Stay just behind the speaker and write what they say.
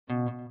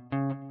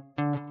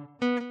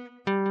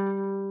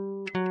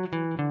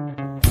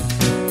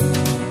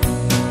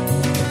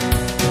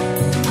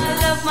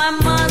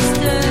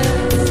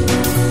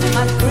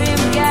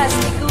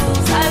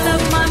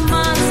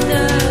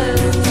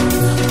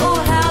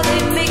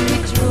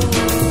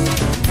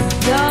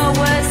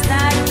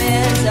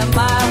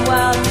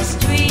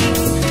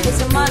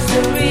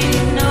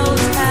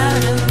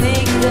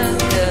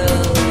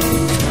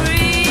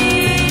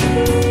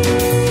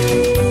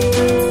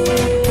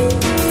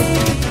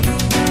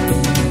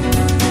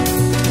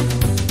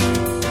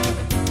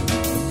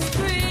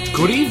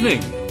Good evening.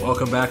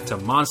 Welcome back to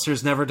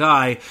Monsters Never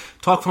Die,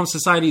 Talk Film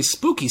Society's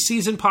spooky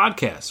season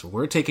podcast,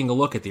 where we're taking a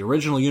look at the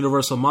original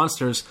Universal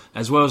monsters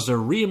as well as their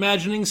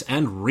reimaginings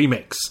and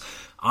remakes.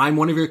 I'm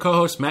one of your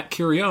co-hosts, Matt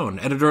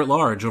Curione,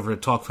 editor-at-large over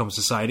at Talk Film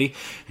Society,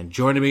 and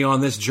joining me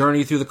on this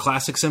journey through the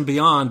classics and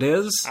beyond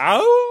is...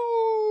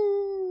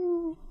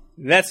 Ow!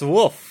 That's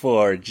Wolf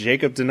for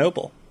Jacob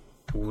DeNoble.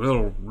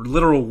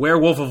 Literal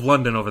werewolf of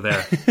London over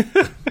there.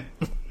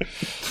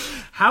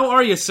 How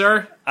are you,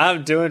 sir?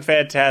 I'm doing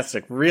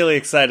fantastic. Really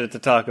excited to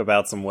talk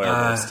about some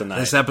werewolves tonight.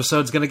 This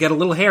episode's going to get a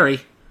little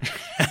hairy.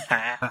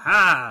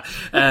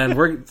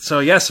 And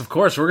yes, of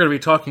course, we're going to be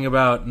talking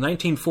about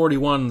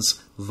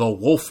 1941's The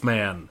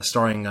Wolfman,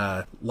 starring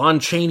Lon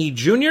Chaney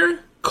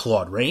Jr.,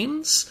 Claude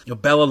Rains,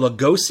 Bela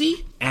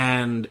Lugosi,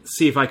 and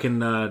see if I can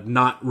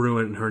not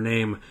ruin her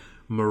name,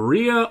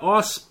 Maria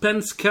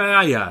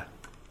Ospenskaya.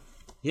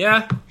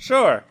 Yeah?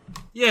 Sure.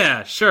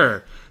 Yeah,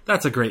 sure.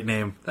 That's a great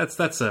name.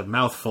 That's a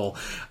mouthful.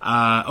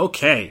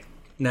 Okay.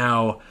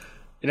 Now...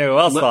 You know who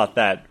else thought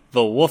that?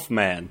 The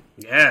Wolfman.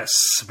 Yes,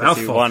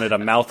 mouthful. He wanted a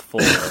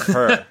mouthful of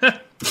her.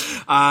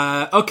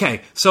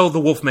 Okay, so The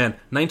Wolfman,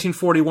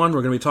 1941.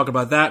 We're going to be talking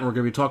about that, and we're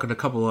going to be talking a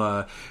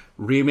couple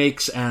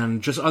remakes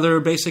and just other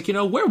basic,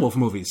 werewolf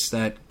movies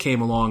that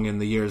came along in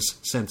the years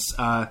since.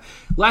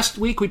 Last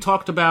week we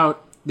talked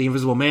about The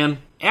Invisible Man.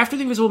 After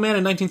The Invisible Man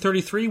in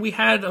 1933, we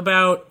had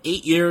about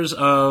 8 years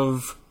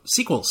of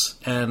sequels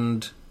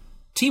and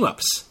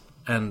team-ups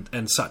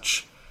and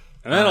such.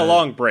 And then a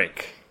long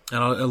break.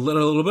 And a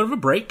little bit of a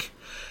break.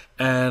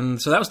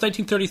 And so that was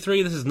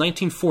 1933. This is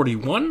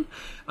 1941.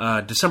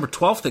 December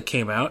 12th it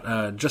came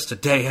out, just a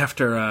day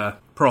after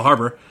Pearl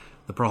Harbor,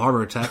 the Pearl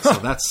Harbor attack. So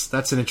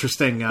that's an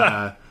interesting,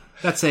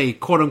 that's a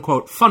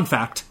quote-unquote fun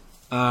fact.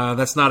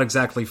 That's not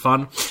exactly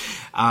fun.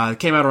 It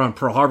came out around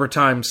Pearl Harbor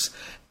times.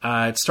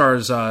 It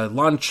stars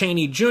Lon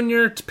Chaney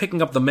Jr.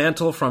 picking up the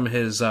mantle from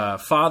his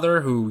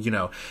father,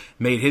 who,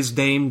 made his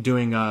name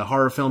doing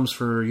horror films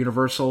for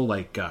Universal,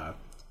 like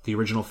the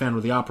original Phantom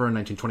of the Opera in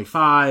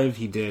 1925.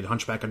 He did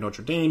Hunchback of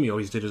Notre Dame. He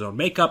always did his own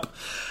makeup.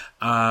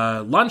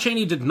 Lon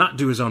Chaney did not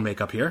do his own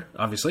makeup here,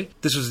 obviously.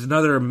 This was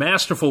another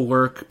masterful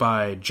work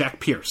by Jack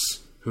Pierce,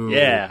 who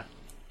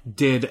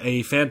did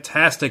a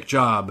fantastic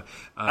job.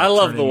 I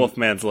love the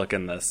Wolfman's look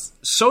in this.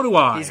 So do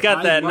I. He's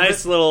got that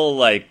nice little,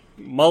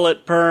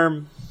 mullet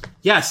perm.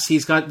 Yes,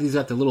 he's got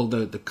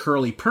the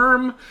curly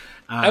perm.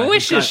 I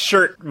wish his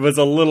shirt was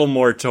a little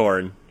more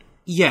torn.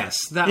 Yes,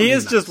 he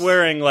is just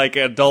wearing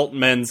adult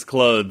men's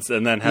clothes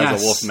and then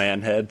has a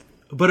Wolfman head.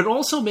 But it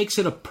also makes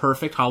it a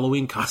perfect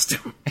Halloween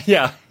costume.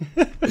 Yeah,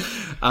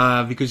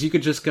 because you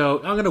could just go,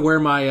 I'm going to wear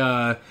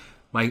my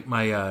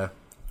my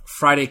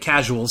Friday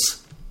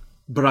casuals,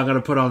 but I'm going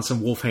to put on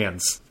some wolf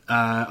hands.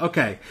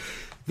 Okay,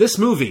 this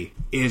movie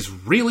is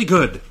really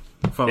good,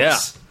 folks.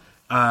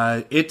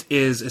 Yeah. It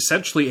is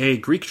essentially a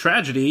Greek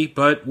tragedy,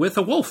 but with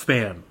a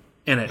Wolfman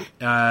in it.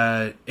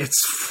 It's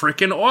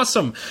freaking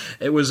awesome.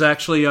 It was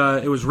actually,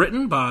 it was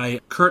written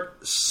by Kurt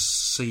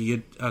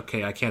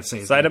okay, I can't say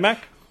his name.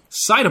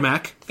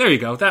 Sidemak. There you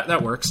go.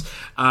 That works.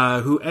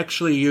 Who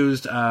actually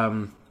used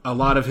a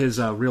lot of his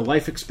real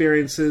life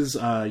experiences,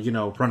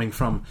 running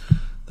from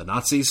the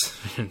Nazis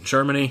in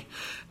Germany.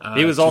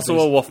 He was also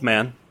a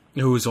Wolfman.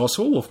 Who was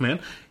also a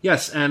Wolfman.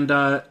 Yes, and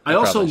I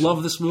also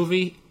love this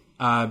movie.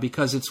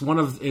 Because it's one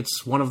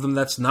of them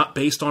that's not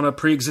based on a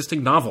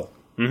pre-existing novel.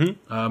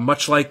 Mm-hmm.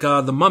 Much like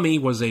The Mummy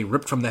was a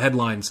ripped from the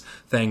headlines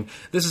thing,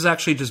 this is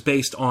actually just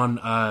based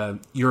on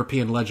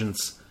European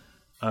legends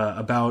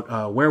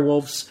about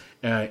werewolves.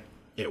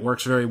 It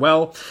works very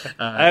well.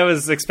 I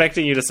was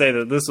expecting you to say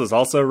that this was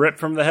also ripped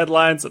from the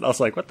headlines, and I was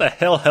like, what the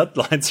hell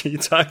headlines are you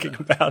talking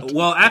about?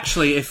 Well,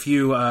 actually, if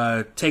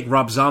you take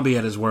Rob Zombie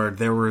at his word,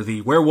 there were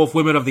the werewolf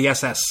women of the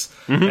SS,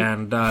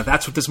 and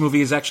that's what this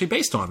movie is actually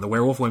based on, the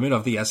werewolf women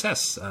of the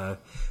SS.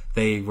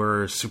 They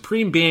were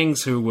supreme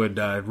beings who would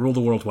rule the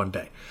world one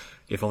day.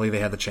 If only they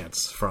had the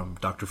chance, from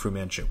Dr. Fu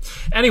Manchu.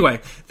 Anyway,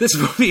 this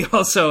movie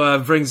also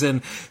brings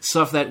in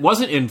stuff that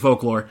wasn't in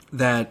folklore,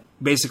 that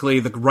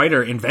basically the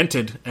writer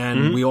invented,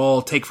 and we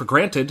all take for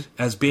granted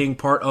as being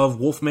part of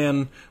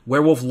Wolfman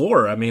werewolf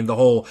lore. I mean, the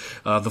whole,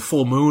 the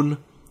full moon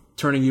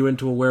turning you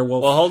into a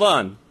werewolf. Well, hold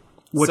on.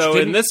 So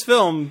in this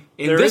film,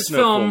 there is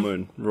no full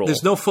moon rule.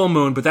 There's no full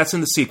moon, but that's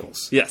in the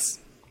sequels. Yes.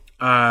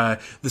 The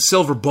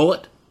silver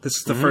bullet, this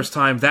is the first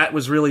time that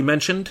was really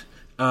mentioned.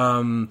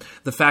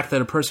 The fact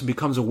that a person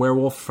becomes a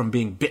werewolf from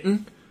being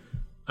bitten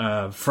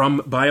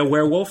by a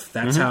werewolf.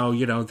 That's how,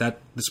 that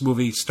this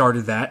movie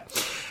started that.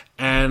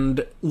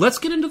 And let's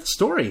get into the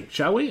story,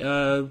 shall we?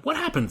 What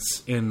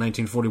happens in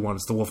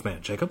 1941's The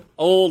Wolfman, Jacob?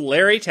 Old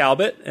Larry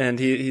Talbot, and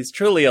he's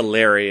truly a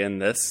Larry in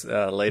this.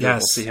 Later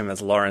we'll see him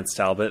as Lawrence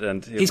Talbot.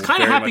 And he's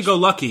kind of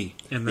happy-go-lucky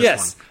in this one.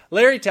 Yes,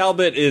 Larry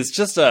Talbot is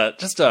just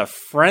a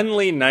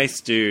friendly, nice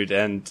dude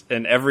and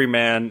an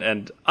everyman.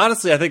 And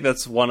honestly, I think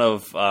that's one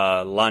of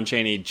Lon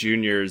Chaney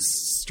Jr.'s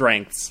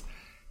strengths.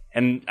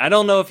 And I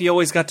don't know if he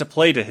always got to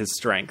play to his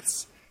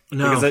strengths.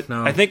 No, because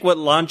no. I think what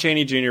Lon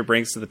Chaney Jr.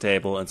 brings to the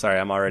table, and sorry,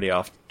 I'm already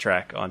off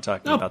track on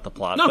talking about the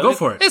plot. No, but go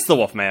for it. It's the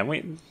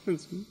Wolfman.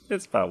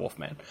 It's about a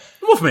Wolfman.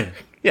 Wolfman.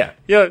 Yeah,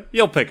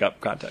 you'll pick up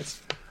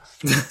context.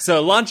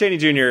 So Lon Chaney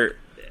Jr.,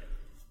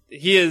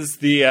 he is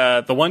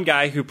the one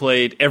guy who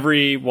played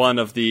every one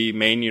of the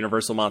main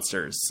Universal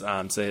monsters.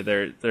 So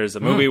there's a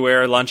movie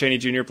where Lon Chaney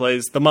Jr.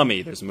 plays the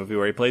Mummy. There's a movie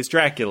where he plays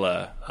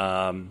Dracula.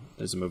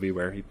 There's a movie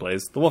where he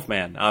plays the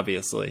Wolfman,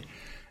 obviously.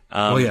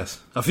 Well, yes.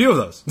 A few of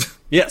those.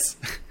 Yes.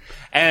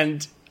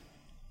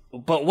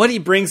 But what he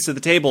brings to the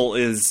table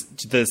is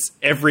this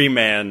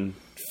everyman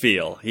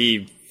feel.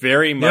 He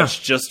very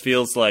much just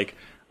feels like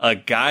a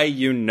guy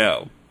you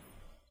know.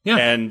 Yeah.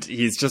 And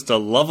he's just a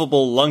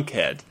lovable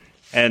lunkhead.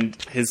 And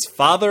his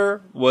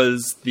father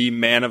was the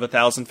man of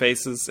 1,000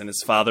 faces, and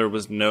his father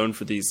was known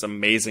for these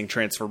amazing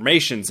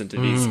transformations into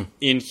these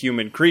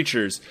inhuman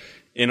creatures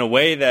in a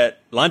way that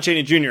Lon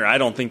Chaney Jr., I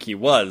don't think he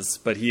was,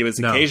 but he was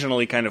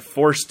occasionally kind of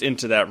forced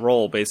into that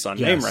role based on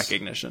name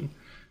recognition.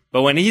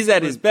 But when he's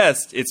at his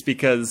best, it's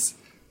because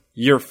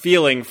you're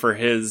feeling for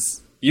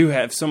you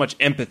have so much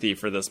empathy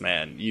for this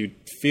man. You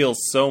feel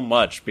so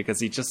much because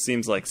he just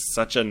seems like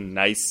such a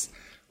nice,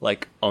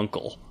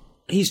 uncle.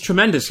 He's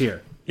tremendous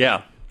here.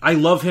 Yeah. I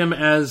love him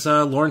as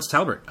Lawrence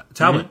Talbot.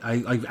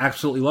 I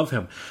absolutely love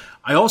him.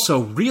 I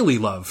also really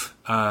love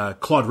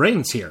Claude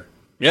Rains here.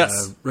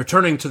 Yes.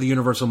 Returning to the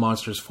Universal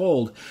Monsters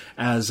fold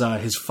as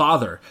his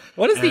father.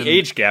 What is the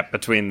age gap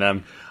between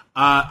them?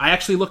 I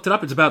actually looked it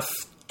up. It's about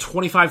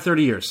 25,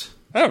 30 years.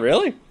 Oh,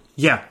 really?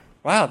 Yeah.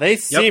 Wow, they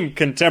seem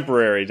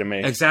contemporary to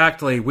me.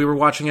 Exactly. We were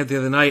watching it the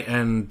other night,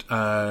 and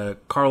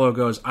Carlo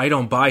goes, I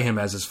don't buy him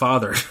as his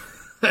father.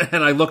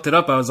 And I looked it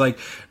up. I was like,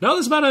 no,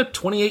 there's about a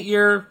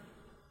 28-year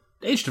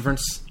age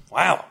difference.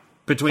 Wow.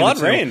 Between Claude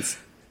the two. Rains.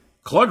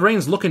 Claude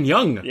Rains looking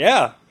young.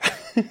 Yeah.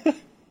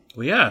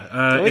 Well,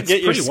 yeah. It's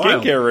get your pretty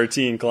wild. skincare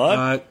routine,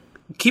 Claude.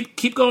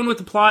 Keep going with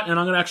the plot, and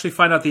I'm going to actually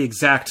find out the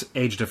exact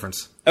age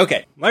difference.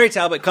 Okay. Larry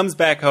Talbot comes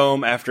back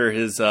home after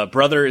his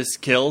brother is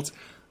killed,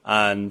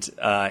 and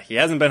he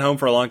hasn't been home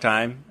for a long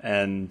time,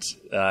 and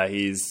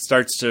he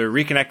starts to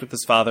reconnect with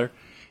his father.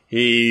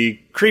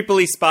 He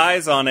creepily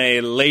spies on a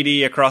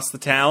lady across the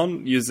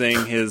town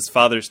using his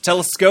father's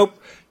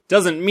telescope.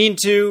 Doesn't mean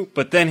to,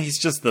 but then he's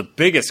just the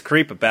biggest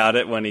creep about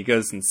it when he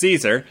goes and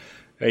sees her.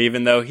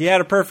 Even though he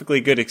had a perfectly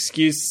good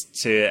excuse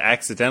to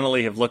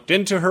accidentally have looked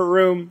into her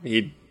room,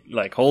 he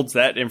holds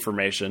that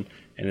information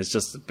and is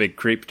just a big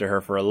creep to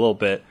her for a little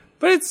bit.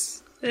 But it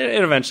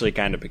eventually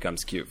kind of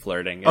becomes cute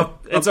flirting.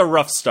 It's a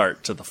rough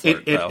start to the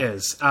flirt, though. It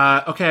is.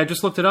 Okay, I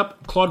just looked it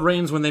up. Claude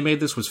Rains, when they made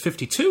this, was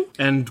 52,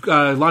 and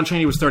Lon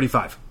Chaney was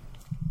 35.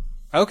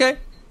 Okay.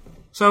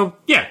 So,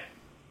 yeah.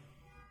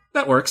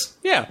 That works.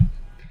 Yeah.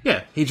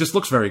 Yeah, he just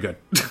looks very good.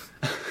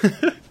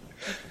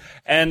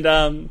 And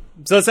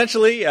so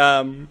essentially,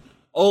 old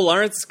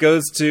Lawrence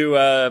goes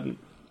to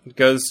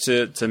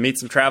meet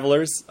some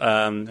travelers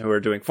who are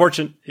doing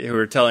fortune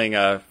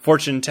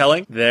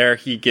telling. There,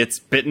 he gets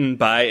bitten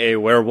by a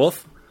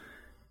werewolf,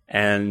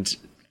 and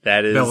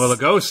that is Bela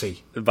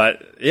Lugosi.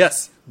 But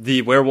yes,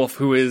 the werewolf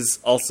who is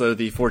also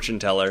the fortune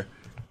teller,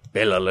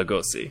 Bela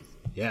Lugosi,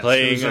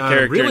 playing a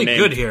character really named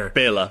good here.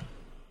 Bela.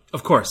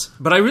 Of course.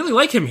 But I really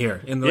like him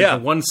here in the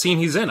one scene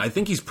he's in. I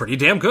think he's pretty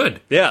damn good.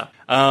 Yeah.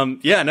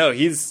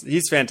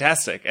 He's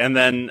fantastic. And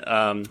then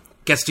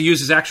gets to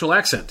use his actual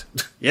accent.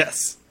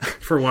 Yes.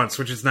 For once,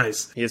 which is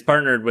nice. He is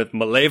partnered with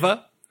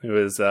Maleva,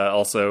 who is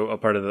also a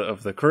part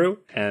of the crew.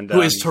 And who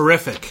is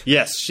terrific.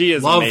 Yes, she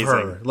is Love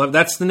amazing. her.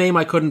 That's the name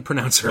I couldn't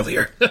pronounce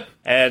earlier.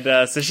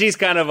 And so she's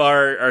kind of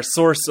our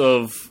source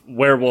of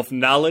werewolf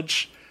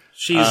knowledge.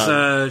 She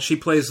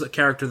plays a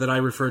character that I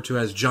refer to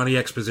as Johnny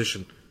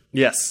Exposition.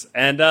 Yes,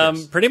 and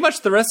pretty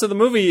much the rest of the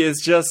movie is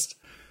just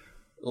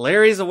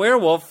Larry's a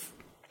werewolf,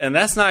 and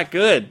that's not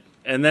good.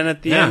 And then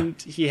at the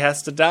end, he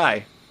has to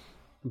die.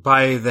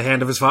 By the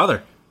hand of his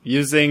father.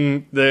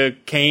 Using the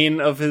cane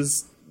of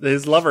his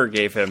lover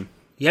gave him.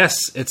 Yes,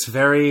 it's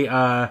very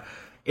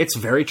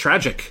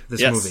tragic,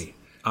 this movie.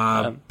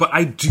 But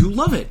I do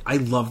love it. I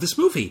love this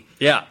movie.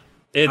 Yeah.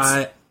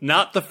 It's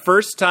not the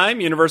first time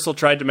Universal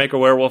tried to make a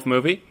werewolf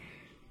movie.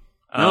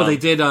 No, they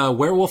did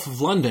Werewolf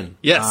of London.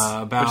 Yes,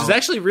 which is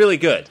actually really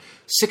good.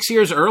 6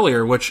 years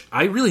earlier, which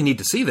I really need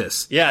to see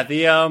this. Yeah,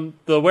 the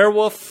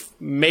werewolf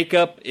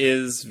makeup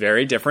is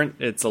very different.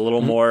 It's a little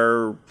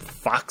more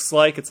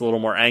fox-like. It's a little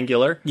more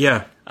angular.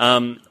 Yeah.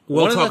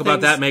 We'll talk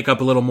about that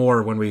makeup a little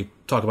more when we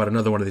talk about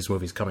another one of these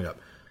movies coming up.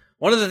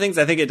 One of the things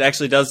I think it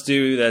actually does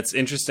do that's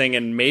interesting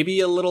and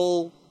maybe a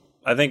little,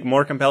 I think,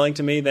 more compelling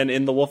to me than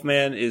in The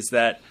Wolfman is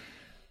that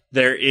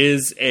there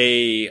is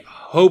a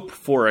hope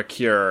for a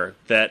cure,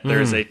 that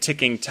there's a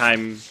ticking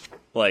time,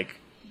 a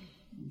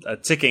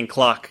ticking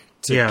clock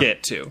to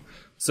get to.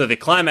 So the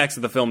climax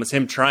of the film is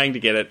him trying to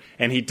get it,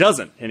 and he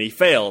doesn't, and he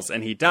fails,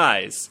 and he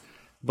dies.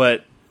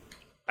 But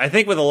I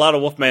think with a lot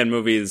of Wolfman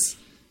movies,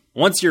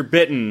 once you're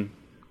bitten,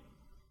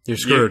 you're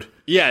screwed.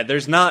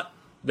 There's not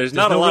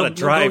a lot of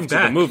drive to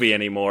the movie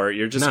anymore.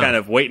 You're just kind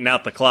of waiting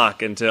out the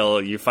clock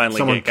until you finally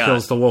someone get got.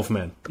 kills the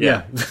Wolfman.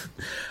 Yeah.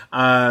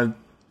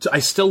 I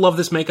still love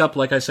this makeup,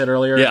 like I said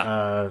earlier.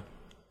 Yeah.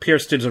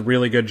 Pierce did a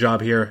really good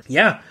job here.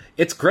 Yeah,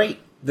 it's great.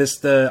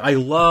 I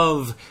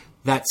love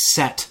that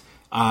set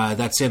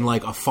that's in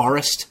like a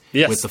forest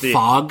with the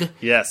fog.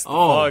 Yes. The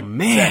oh fog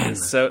man.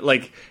 So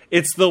like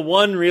it's the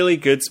one really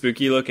good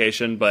spooky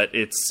location, but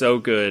it's so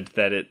good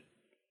that it.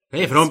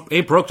 Hey, if it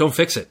ain't broke, don't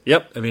fix it.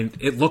 Yep. I mean,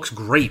 it looks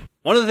great.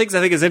 One of the things I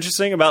think is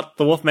interesting about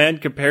the Wolfman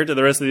compared to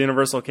the rest of the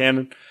Universal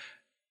canon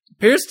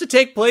appears to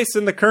take place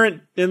in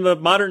the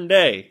modern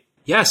day.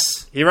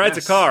 Yes. He rides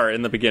a car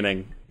in the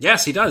beginning.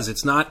 Yes, he does.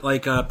 It's not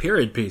like a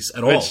period piece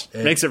at Which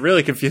makes it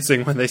really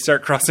confusing when they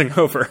start crossing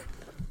over.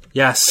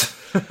 Yes.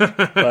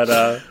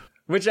 But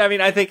which I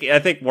mean I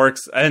think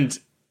works, and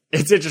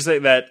it's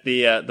interesting that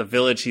the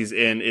village he's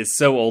in is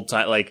so old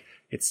time, like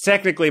it's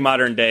technically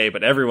modern day,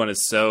 but everyone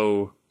is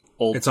so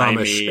old. It's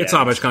Amish. It's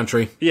Amish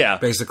country. Yeah.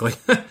 Basically.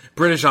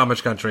 British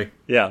Amish country.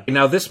 Yeah.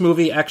 Now this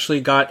movie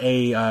actually got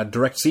a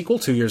direct sequel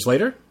 2 years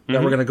later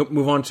that we're going to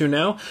move on to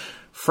now.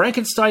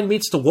 Frankenstein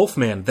Meets the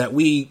Wolfman, that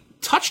we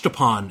touched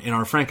upon in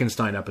our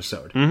Frankenstein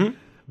episode. Mm-hmm.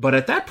 But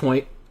at that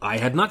point, I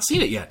had not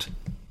seen it yet.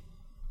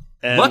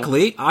 And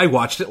luckily, I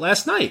watched it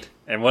last night.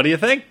 And what do you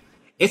think?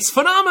 It's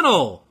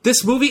phenomenal.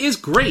 This movie is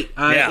great.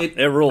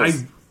 It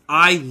rules.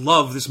 I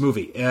love this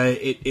movie.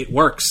 It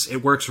works.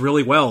 It works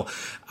really well.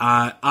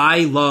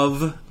 I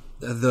love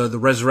the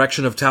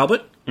resurrection of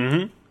Talbot.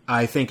 Mm-hmm.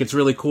 I think it's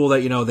really cool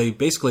that, they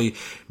basically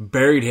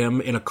buried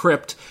him in a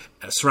crypt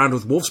surrounded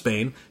with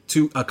wolfsbane.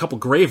 A couple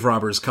grave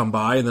robbers come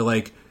by and they're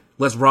like,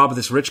 let's rob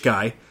this rich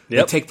guy.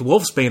 Yep. They take the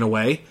wolfsbane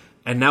away,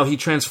 and now he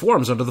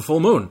transforms under the full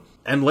moon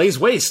and lays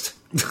waste.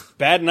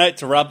 Bad night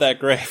to rob that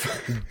grave.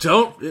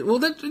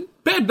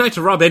 Bad night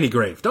to rob any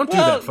grave. Don't do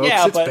that, folks.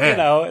 Yeah, it's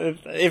bad.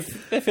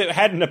 If it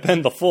hadn't have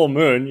been the full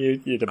moon,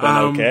 you'd have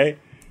been okay.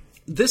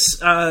 This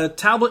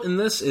Talbot in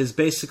this is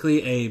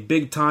basically a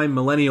big time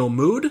millennial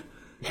mood.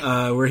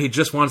 Where he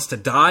just wants to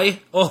die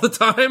all the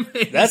time.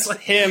 That's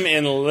him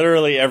in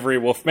literally every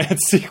Wolfman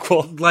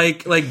sequel.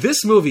 Like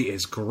this movie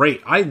is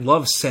great. I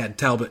love Sad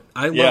Talbot.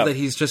 I love that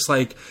he's just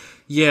like,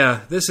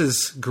 yeah, this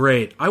is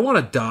great. I want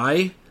to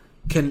die.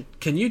 Can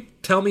you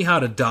tell me how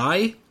to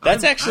die?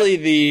 That's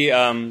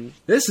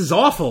This is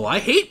awful. I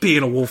hate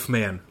being a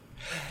Wolfman.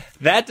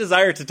 That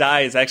desire to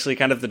die is actually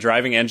kind of the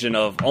driving engine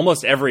of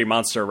almost every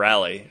monster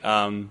rally.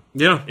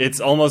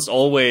 It's almost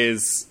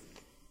always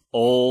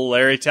old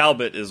Larry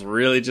Talbot is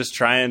really just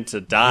trying to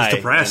die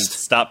and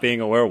stop being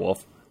a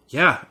werewolf.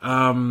 Yeah.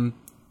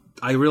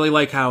 I really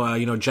like how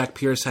Jack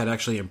Pierce had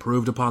actually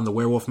improved upon the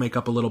werewolf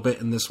makeup a little bit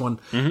in this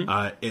one.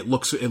 Mm-hmm. It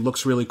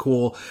looks really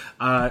cool.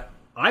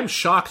 I'm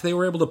shocked they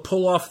were able to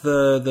pull off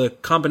the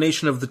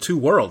combination of the two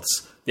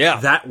worlds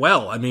that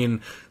well. I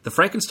mean, the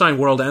Frankenstein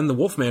world and the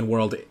Wolfman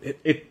world,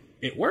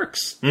 it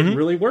works. Mm-hmm. It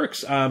really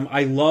works.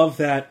 I love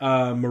that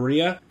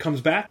Maria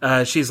comes back.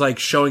 She's like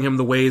showing him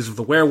the ways of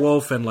the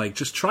werewolf and like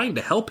just trying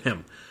to help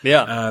him.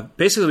 Yeah.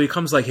 Basically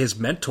becomes like his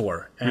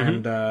mentor.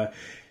 And I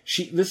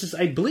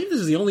believe this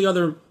is the only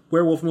other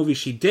werewolf movie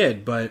she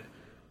did, but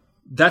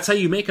that's how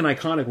you make an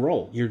iconic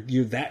role.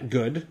 You're that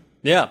good.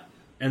 Yeah.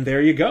 And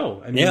there you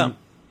go. I mean,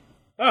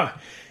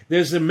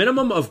 there's a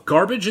minimum of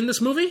garbage in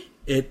this movie.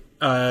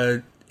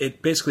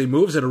 It basically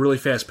moves at a really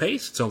fast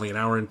pace. It's only an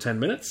hour and 10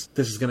 minutes.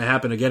 This is going to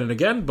happen again and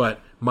again,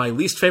 but my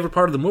least favorite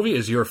part of the movie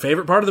is your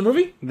favorite part of the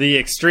movie? The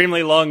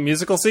extremely long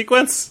musical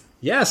sequence?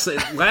 Yes,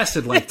 it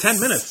lasted like 10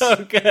 minutes.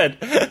 So good.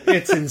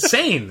 It's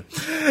insane.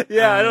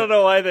 Yeah, I don't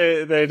know why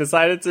they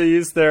decided to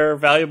use their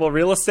valuable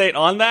real estate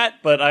on that,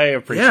 but I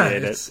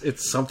appreciate it.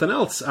 It's something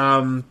else.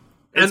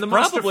 It's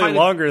probably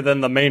longer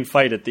than the main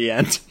fight at the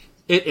end.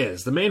 It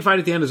is. The main fight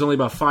at the end is only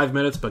about 5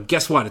 minutes, but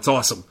guess what? It's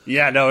awesome.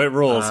 Yeah, no, it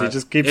rules. He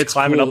just keeps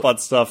climbing up on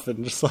stuff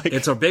and just like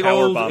it's a big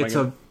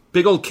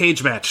old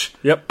cage match.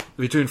 Yep.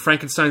 Between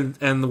Frankenstein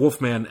and the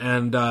Wolfman.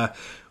 And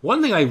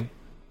one thing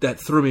that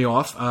threw me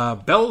off,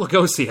 Bela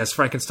Lugosi as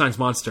Frankenstein's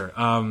monster.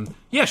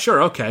 Yeah,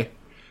 sure, okay.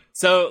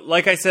 So,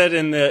 like I said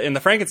in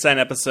the Frankenstein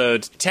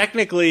episode,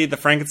 technically the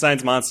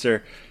Frankenstein's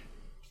monster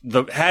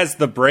has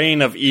the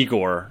brain of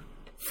Igor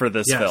for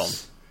this film.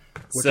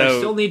 Which I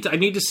still need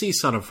to see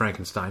Son of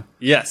Frankenstein.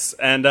 Yes,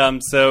 and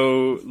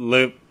so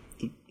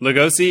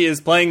Lugosi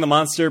is playing the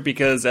monster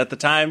because at the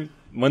time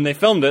when they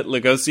filmed it,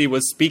 Lugosi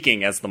was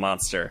speaking as the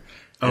monster.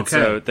 And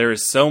so there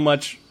is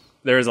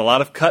a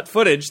lot of cut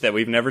footage that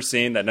we've never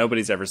seen, that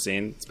nobody's ever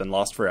seen. It's been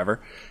lost forever.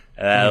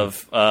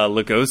 Of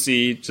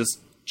Lugosi just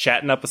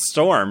chatting up a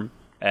storm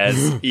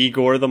as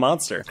Igor the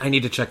monster. I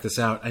need to check this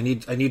out. I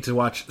need to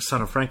watch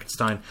Son of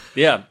Frankenstein.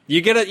 Yeah, you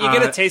get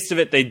a taste of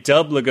it. They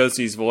dub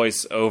Lugosi's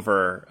voice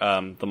over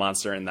the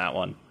monster in that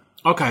one.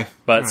 Okay,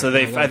 but so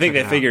I think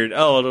they figured,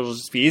 it'll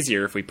just be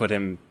easier if we put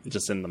him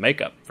just in the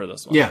makeup for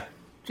this one. Yeah,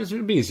 just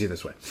it'd be easier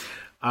this way.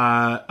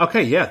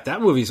 Okay, yeah,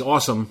 that movie's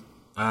awesome.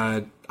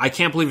 I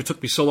can't believe it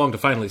took me so long to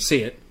finally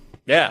see it.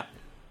 Yeah,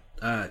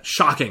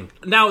 shocking.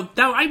 Now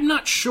I'm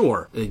not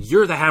sure.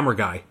 You're the Hammer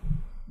guy.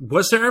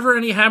 Was there ever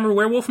any Hammer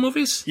werewolf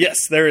movies?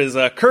 Yes, there is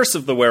Curse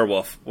of the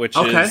Werewolf, which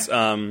is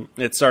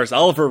it stars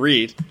Oliver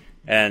Reed.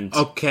 And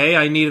okay,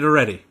 I need it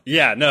already.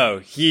 Yeah, no,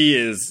 he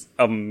is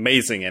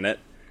amazing in it.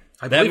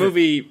 I That believe it.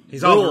 movie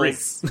He's all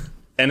rules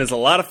and is a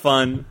lot of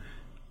fun.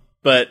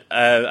 But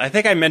I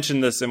think I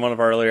mentioned this in one of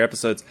our earlier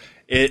episodes.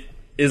 It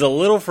is a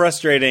little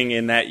frustrating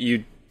in that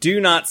you do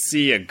not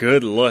see a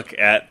good look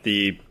at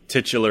the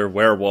titular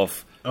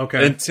werewolf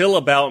until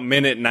about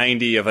minute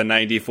 90 of a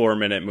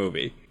 94-minute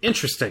movie.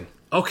 Interesting.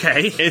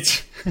 Okay.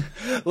 It's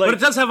But it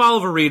does have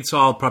Oliver Reed, so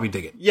I'll probably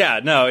dig it. Yeah,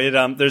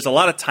 no, there's a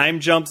lot of time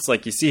jumps.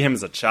 Like, you see him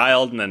as a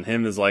child, and then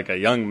him as, like, a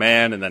young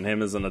man, and then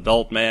him as an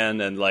adult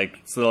man, and,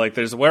 like, so, like,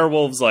 there's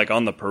werewolves, like,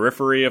 on the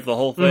periphery of the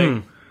whole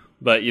thing,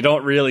 but you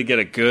don't really get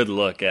a good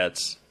look at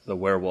the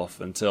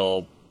werewolf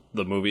until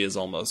the movie is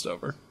almost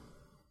over.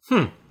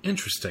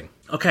 Interesting.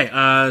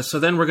 Okay, so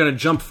then we're going to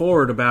jump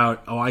forward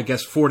about, I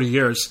guess 40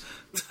 years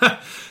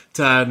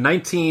to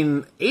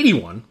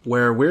 1981,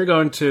 where we're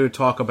going to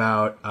talk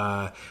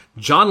about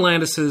John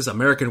Landis's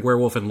American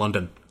Werewolf in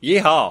London.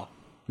 Yeehaw!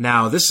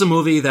 Now, this is a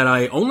movie that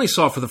I only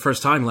saw for the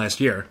first time last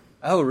year.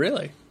 Oh,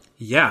 really?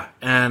 Yeah,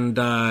 and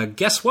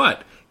guess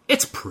what?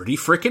 It's pretty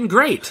freaking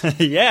great.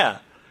 Yeah.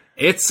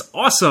 It's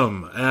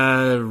awesome.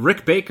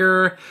 Rick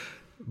Baker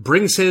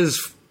brings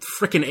his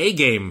freaking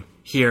A-game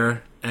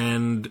here,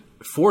 and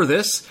for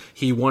this,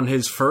 he won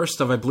his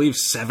first of, I believe,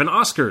 7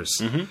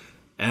 Oscars. Mm-hmm.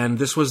 And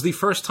this was the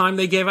first time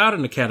they gave out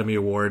an Academy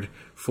Award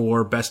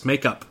for Best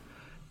Makeup.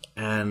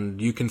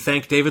 And you can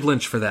thank David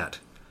Lynch for that.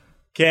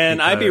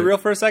 Can I be real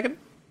for a second?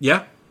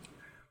 Yeah?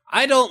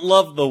 I don't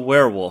love the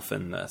werewolf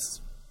in this.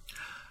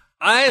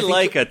 I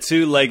like a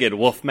two-legged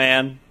wolf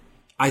man.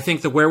 I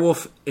think the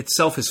werewolf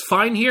itself is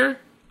fine here.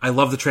 I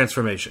love the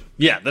transformation.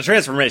 Yeah, the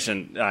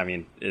transformation, I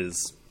mean,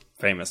 is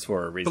famous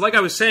for a reason. But like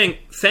I was saying,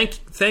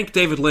 thank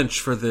David Lynch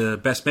for the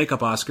Best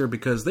Makeup Oscar,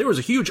 because there was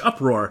a huge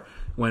uproar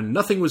when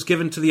nothing was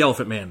given to the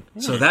Elephant Man.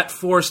 So that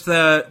forced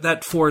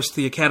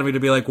the Academy to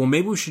be like, well,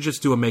 maybe we should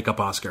just do a makeup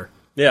Oscar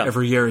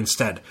every year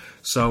instead.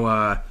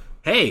 So,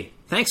 hey,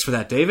 thanks for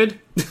that, David.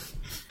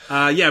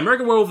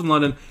 American Werewolf in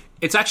London.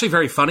 It's actually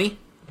very funny.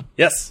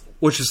 Yes.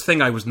 Which is a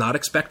thing I was not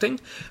expecting.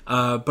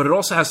 But it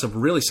also has some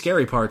really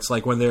scary parts,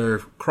 like when they're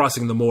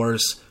crossing the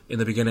moors in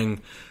the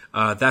beginning.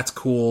 That's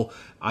cool.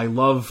 I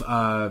love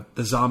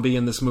the zombie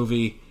in this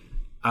movie.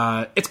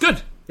 It's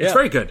good. Yeah. It's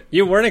very good.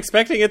 You weren't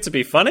expecting it to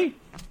be funny?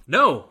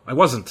 No, I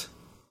wasn't.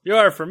 You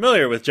are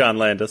familiar with John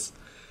Landis.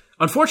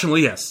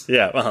 Unfortunately, yes.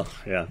 Yeah, well,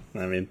 yeah.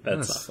 I mean,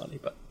 that's not funny,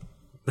 but...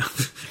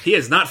 He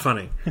is not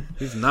funny.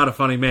 He's not a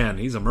funny man.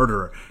 He's a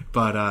murderer.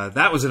 But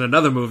that was in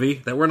another movie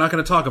that we're not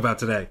going to talk about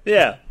today.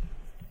 Yeah.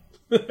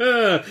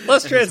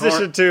 Let's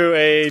transition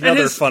to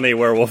another funny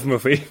werewolf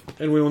movie.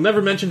 And we will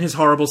never mention his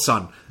horrible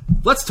son.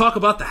 Let's talk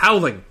about The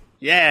Howling.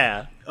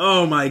 Yeah.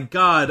 Oh my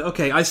god.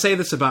 Okay, I say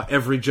this about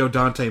every Joe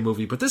Dante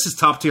movie, but this is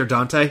top tier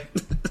Dante.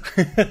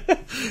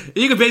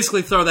 You can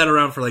basically throw that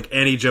around for like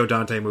any Joe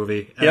Dante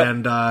movie. Yep.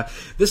 And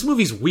this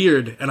movie's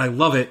weird, and I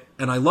love it,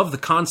 and I love the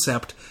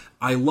concept.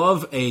 I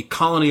love a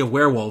colony of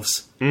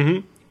werewolves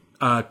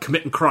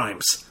committing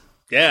crimes.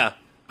 Yeah.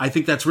 I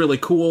think that's really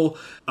cool.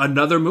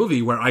 Another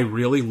movie where I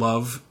really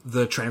love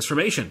the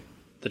transformation.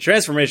 The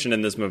transformation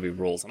in this movie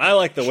rules, and I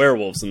like the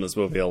werewolves in this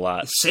movie a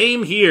lot.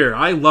 Same here.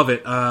 I love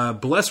it.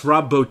 Bless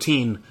Rob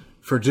Bottin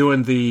for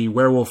doing the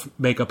werewolf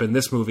makeup in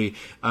this movie.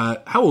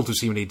 How old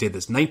was he when he did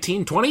this?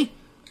 19, 20?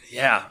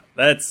 Yeah,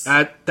 that's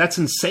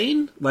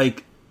insane.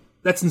 Like,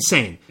 that's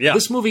insane. Yeah.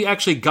 This movie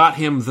actually got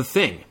him the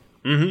thing.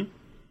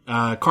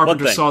 Mm-hmm.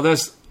 Carpenter saw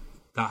this.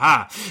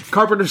 Aha.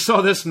 Carpenter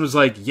saw this and was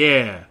like,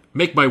 yeah,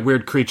 make my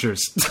weird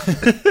creatures.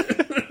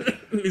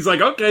 He's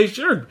like, okay,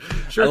 sure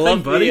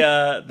thing, buddy.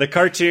 The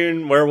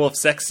cartoon werewolf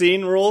sex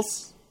scene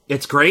rules.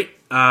 It's great.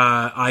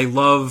 I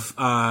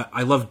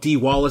love Dee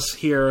Wallace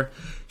here.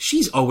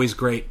 She's always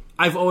great.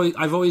 I've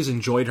always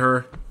enjoyed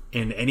her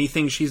in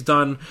anything she's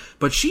done,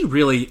 but she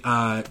really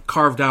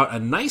carved out a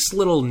nice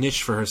little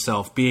niche for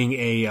herself, being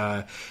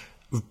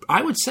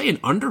I would say, an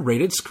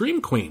underrated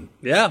scream queen.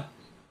 Yeah,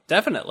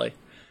 definitely.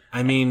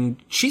 I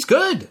mean, she's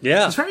good.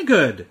 Yeah, she's very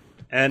good.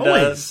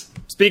 And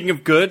speaking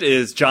of good,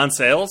 is John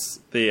Sayles,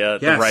 the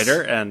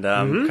writer, and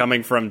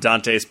coming from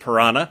Dante's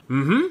Piranha.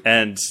 Mm-hmm.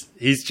 And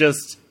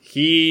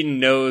he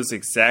knows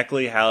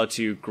exactly how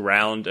to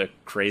ground a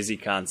crazy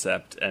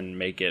concept and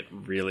make it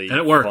really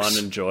fun,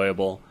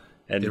 enjoyable,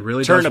 and it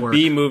really turn does a work.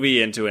 B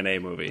movie into an A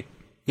movie.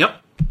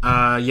 Yep.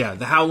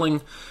 The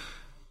Howling.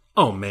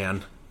 Oh,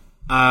 man.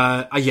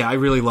 I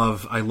really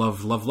love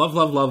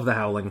The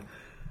Howling.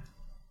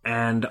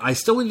 And I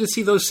still need to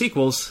see those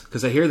sequels,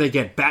 because I hear they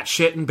get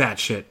batshit and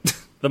batshit.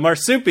 The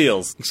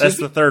Marsupials. That's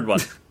the third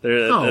one.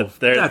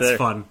 That's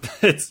fun.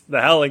 It's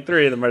The Howling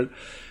 3.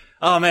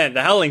 Oh, man,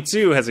 The Howling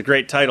 2 has a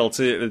great title,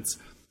 too. It's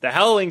The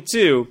Howling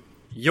 2,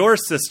 Your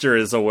Sister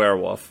is a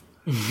Werewolf.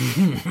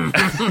 It's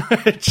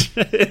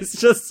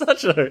just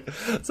such a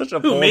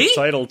bold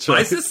title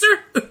choice. My sister?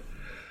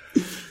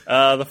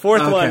 The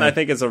fourth one, I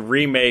think, is a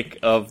remake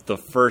of the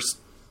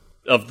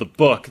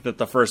book that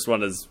the first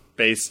one is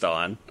based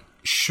on.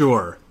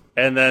 Sure.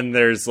 And then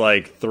there's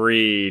like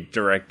 3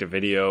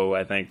 direct-to-video,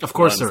 I think, of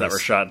course, ones that were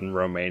shot in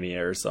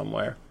Romania or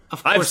somewhere.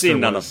 Of course, I've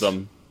seen none of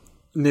them.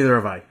 Neither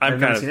have I. I've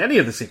never seen any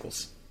of the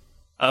sequels.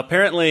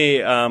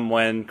 Apparently,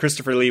 when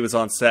Christopher Lee was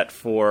on set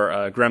for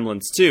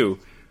Gremlins 2,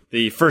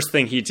 the first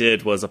thing he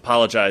did was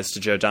apologize to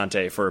Joe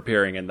Dante for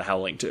appearing in The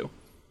Howling 2.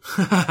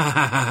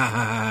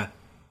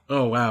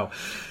 Oh, wow.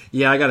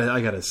 Yeah, I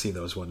gotta see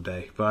those one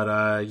day.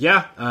 But,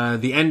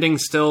 the ending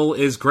still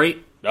is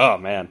great. Oh,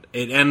 man.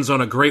 It ends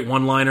on a great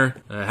one-liner.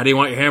 How do you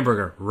want your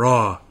hamburger?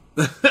 Raw.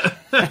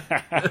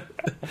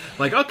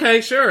 Like,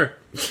 okay, sure.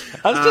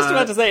 I was just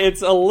about to say,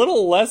 it's a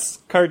little less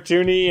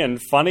cartoony and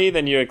funny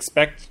than you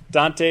expect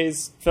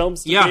Dante's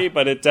films to be,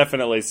 but it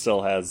definitely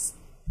still has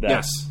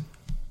that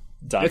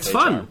Dante it's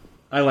fun. charm.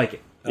 I like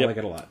it. I like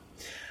it a lot.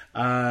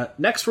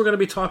 Next, we're going to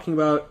be talking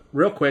about,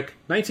 real quick,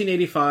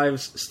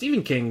 1985's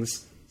Stephen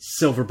King's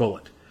Silver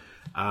Bullet,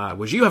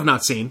 which you have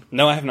not seen.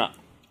 No, I have not.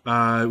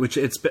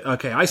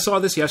 I saw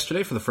this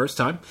yesterday for the first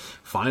time.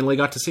 Finally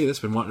got to see this.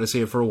 Been wanting to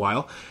see it for a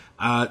while.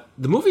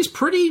 The movie's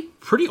pretty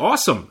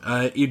awesome.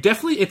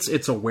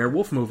 It's a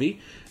werewolf movie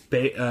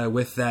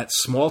with that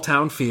small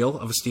town feel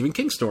of a Stephen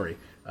King story.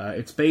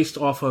 It's based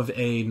off of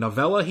a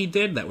novella he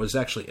did that was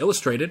actually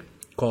illustrated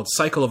called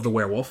Cycle of the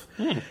Werewolf.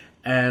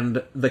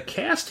 And the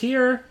cast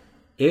here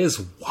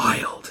is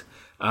wild.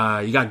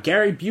 You got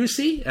Gary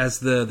Busey as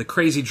the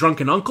crazy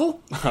drunken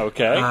uncle.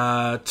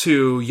 Okay.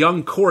 To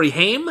young Corey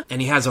Haim,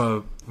 and he has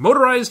a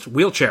motorized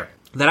wheelchair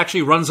that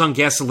actually runs on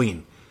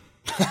gasoline,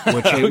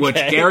 which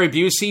Gary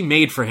Busey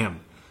made for him.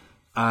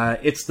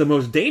 It's the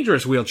most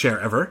dangerous wheelchair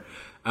ever,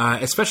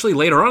 especially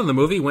later on in the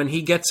movie when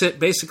he gets it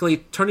basically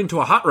turned into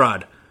a hot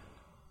rod.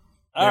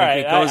 All right,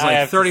 it goes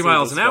like 30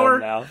 miles an hour.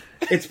 Now.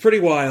 It's pretty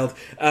wild.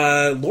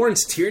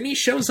 Lawrence Tierney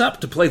shows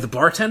up to play the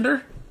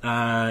bartender.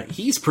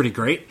 He's pretty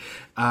great.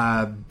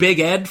 Big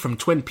Ed from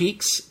Twin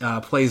Peaks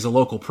plays a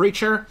local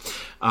preacher.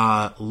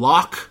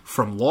 Locke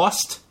from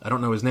Lost, I don't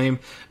know his name,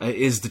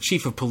 is the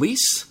chief of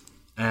police.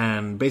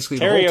 And basically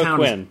Terry the whole town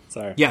O'Quinn.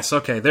 Sorry. Yes,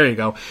 okay, there you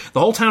go. The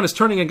whole town is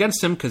turning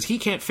against him because he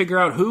can't figure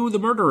out who the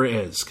murderer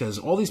is, because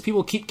all these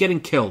people keep getting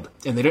killed,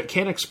 and they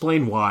can't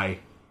explain why.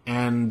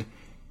 And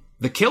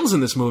the kills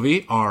in this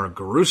movie are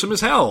gruesome as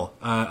hell.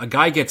 A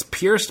guy gets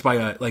pierced by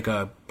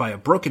a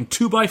broken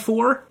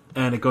 2x4,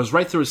 and it goes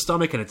right through his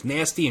stomach, and it's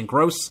nasty and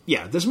gross.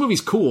 Yeah, this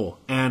movie's cool,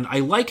 and I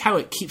like how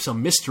it keeps a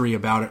mystery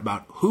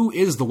about who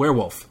is the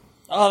werewolf.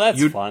 Oh,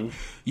 that's fun.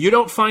 You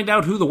don't find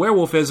out who the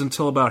werewolf is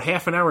until about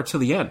half an hour to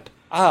the end.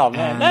 Oh,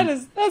 man,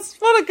 that's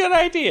what a good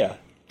idea.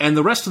 And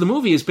the rest of the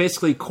movie is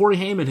basically Corey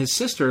Haim and his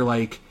sister,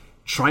 like,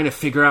 trying to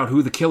figure out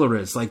who the killer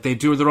is. Like, they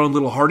do their own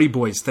little Hardy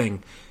Boys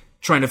thing,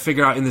 trying to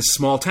figure out in this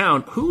small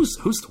town, who's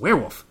the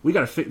werewolf? We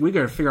gotta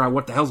figure out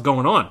what the hell's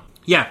going on.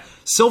 Yeah,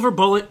 Silver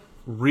Bullet,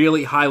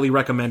 really highly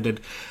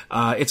recommended.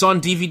 It's on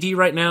DVD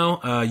right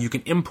now. You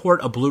can import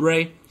a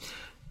Blu-ray,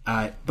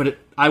 but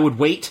I would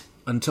wait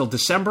until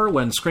December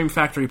when Scream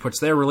Factory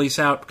puts their release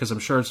out, because I'm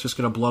sure it's just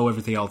going to blow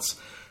everything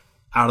else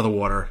out of the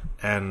water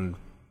and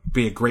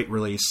be a great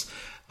release.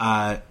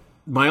 My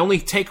only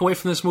takeaway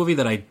from this movie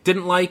that I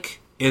didn't like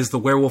is the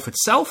werewolf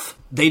itself.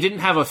 They didn't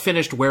have a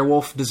finished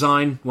werewolf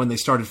design when they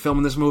started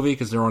filming this movie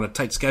because they're on a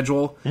tight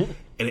schedule, and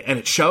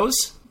it shows.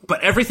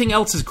 But everything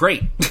else is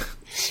great.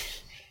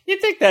 You'd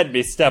think that'd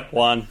be step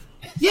one.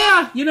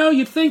 Yeah,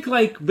 you'd think,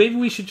 like, maybe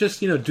we should just,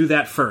 do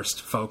that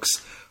first,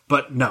 folks.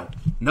 But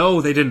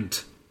no, they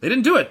didn't. They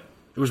didn't do it.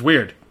 It was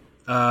weird.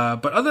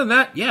 But other than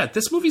that, yeah,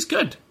 this movie's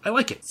good. I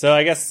like it. So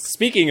I guess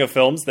speaking of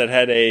films that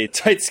had a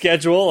tight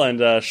schedule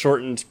and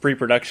shortened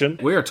pre-production,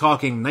 we are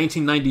talking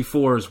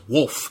 1994's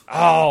Wolf.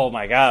 Oh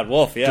my God,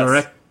 Wolf!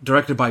 Yes,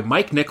 directed by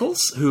Mike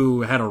Nichols,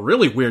 who had a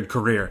really weird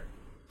career,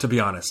 to be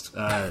honest.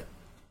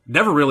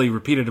 Never really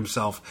repeated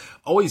himself.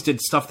 Always did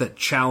stuff that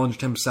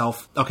challenged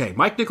himself. Okay,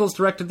 Mike Nichols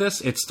directed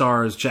this. It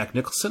stars Jack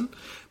Nicholson,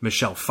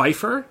 Michelle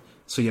Pfeiffer.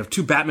 So you have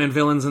two Batman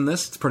villains in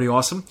this. It's pretty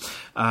awesome.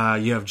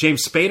 You have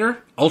James Spader.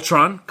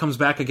 Ultron comes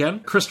back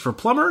again. Christopher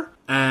Plummer.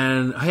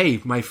 And, hey,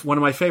 one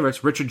of my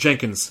favorites, Richard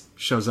Jenkins,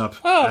 shows up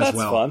as well. Oh, that's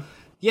fun.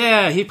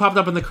 Yeah, he popped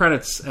up in the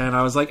credits. And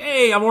I was like,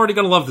 hey, I'm already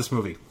going to love this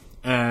movie.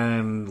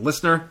 And,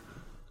 listener,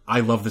 I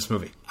love this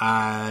movie.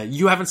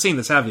 You haven't seen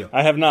this, have you?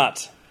 I have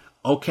not.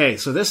 Okay,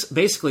 so this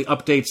basically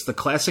updates the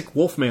classic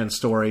Wolfman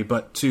story,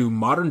 but to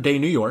modern-day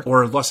New York,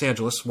 or Los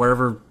Angeles,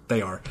 wherever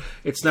they are.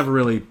 It's never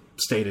really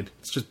stated.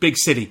 It's just big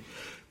city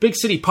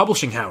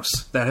publishing house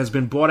that has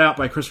been bought out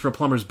by Christopher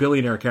Plummer's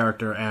billionaire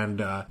character,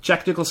 and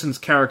Jack Nicholson's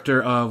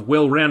character of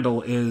Will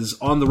Randall is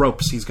on the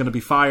ropes. He's going to be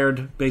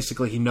fired.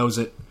 Basically, he knows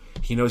it.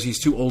 He knows he's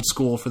too old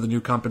school for the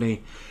new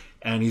company,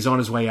 and he's on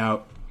his way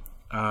out.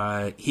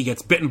 He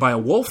gets bitten by a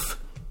wolf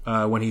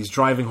when he's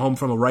driving home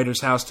from a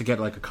writer's house to get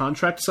like a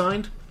contract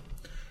signed,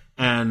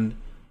 and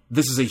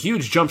this is a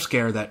huge jump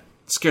scare that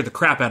scared the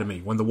crap out of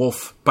me when the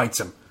wolf bites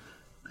him.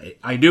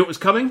 I knew it was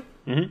coming.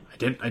 Mm-hmm.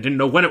 I didn't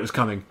know when it was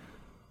coming.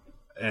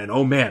 And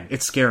oh man,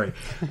 it's scary.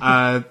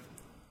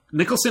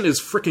 Nicholson is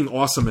freaking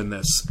awesome in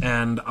this,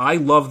 and I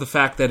love the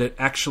fact that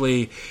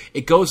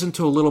it goes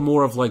into a little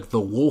more of like the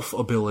wolf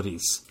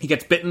abilities. He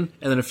gets bitten,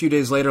 and then a few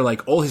days later,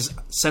 like all his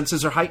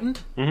senses are heightened.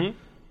 Mm-hmm.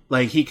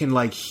 Like he can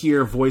like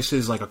hear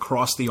voices like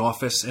across the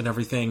office and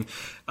everything.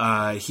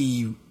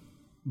 He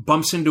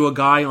bumps into a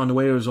guy on the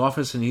way to his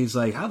office, and he's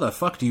like, "How the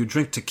fuck do you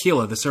drink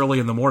tequila this early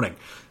in the morning?"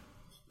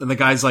 And the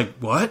guy's like,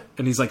 "What?"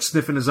 And he's like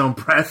sniffing his own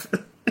breath.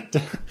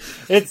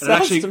 It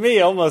sounds to me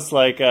almost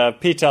like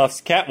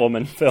Pitoff's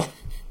Catwoman film.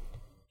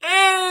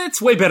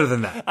 It's way better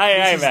than that.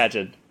 I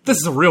imagine. This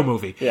is a real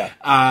movie. Yeah.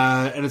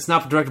 And it's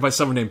not directed by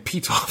someone named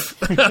Pitoff.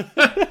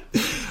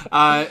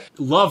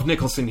 Love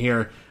Nicholson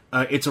here.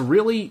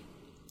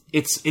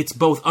 It's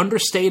both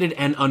understated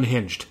and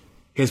unhinged,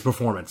 his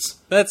performance.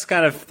 That's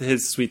kind of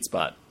his sweet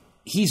spot.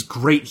 He's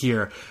great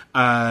here.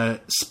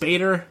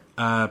 Spader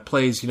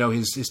plays,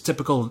 his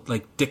typical,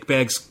 like,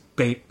 dickbag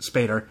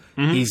Spader.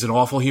 Mm-hmm. He's an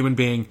awful human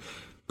being,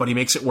 but he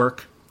makes it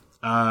work.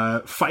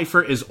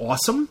 Pfeiffer is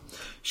awesome.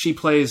 She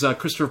plays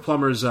Christopher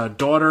Plummer's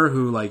daughter,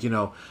 who, like,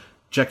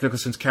 Jack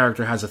Nicholson's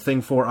character has a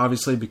thing for,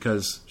 obviously,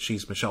 because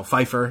she's Michelle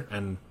Pfeiffer,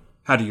 and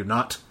how do you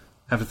not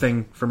have a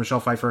thing for Michelle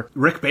Pfeiffer?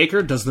 Rick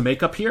Baker does the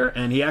makeup here,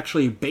 and he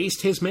actually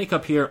based his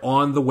makeup here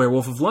on the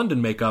Werewolf of London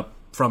makeup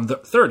from the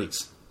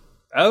 30s.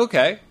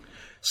 Okay.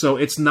 So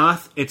it's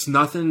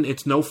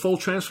no full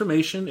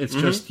transformation. It's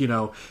just,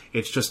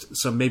 it's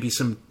just maybe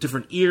some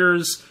different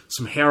ears,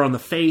 some hair on the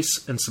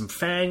face, and some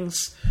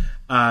fangs.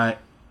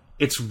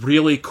 It's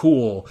really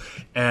cool,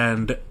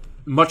 and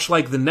much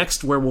like the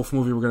next werewolf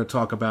movie we're going to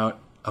talk about,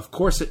 of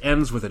course it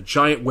ends with a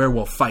giant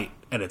werewolf fight,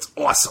 and it's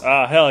awesome.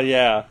 Oh, hell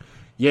yeah.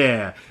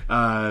 Yeah.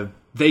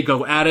 They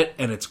go at it,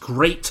 and it's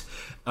great.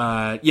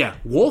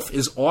 Wolf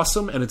is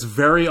awesome, and it's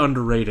very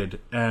underrated,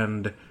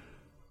 and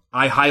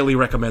I highly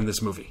recommend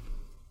this movie.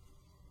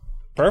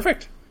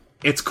 Perfect.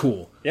 It's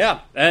cool.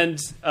 Yeah, and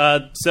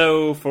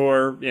so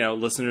for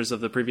listeners of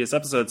the previous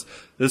episodes,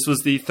 this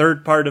was the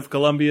third part of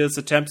Columbia's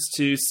attempts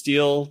to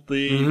steal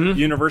the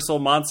Universal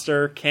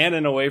monster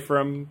canon away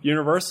from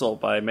Universal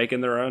by making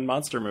their own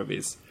monster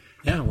movies.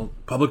 Yeah, well,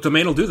 public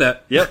domain will do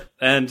that. Yep,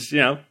 and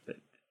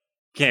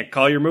can't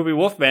call your movie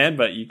Wolfman,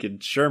 but you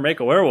could sure make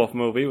a werewolf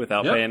movie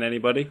without paying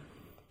anybody.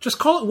 Just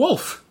call it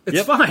Wolf.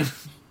 It's fine.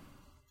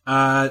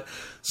 So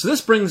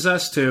this brings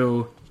us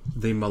to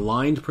the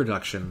maligned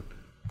production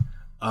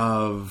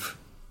of,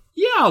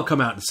 I'll come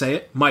out and say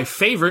it, my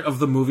favorite of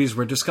the movies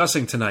we're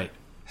discussing tonight.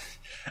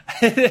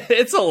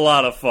 It's a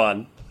lot of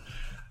fun.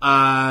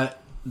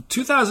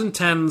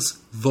 2010's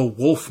The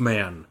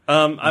Wolfman.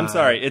 I'm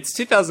sorry, it's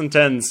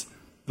 2010's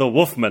The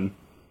Wolfman.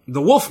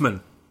 The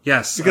Wolfman,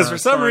 yes. Because for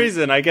some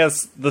reason, I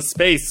guess the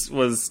space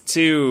was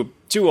too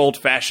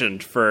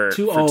old-fashioned for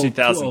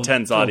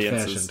 2010's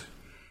audiences.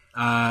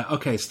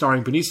 Okay,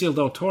 starring Benicio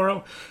del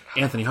Toro,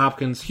 Anthony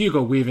Hopkins,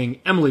 Hugo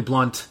Weaving, Emily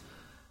Blunt,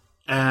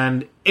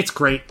 and it's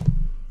great.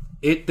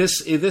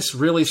 This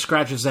really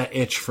scratches that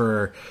itch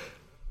for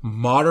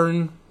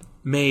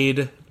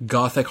modern-made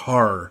gothic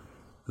horror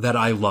that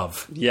I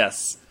love.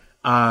 Yes.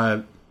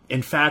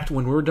 In fact,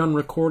 when we're done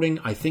recording,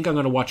 I think I'm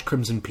going to watch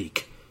Crimson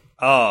Peak.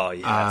 Oh,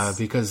 yes.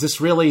 Because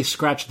this really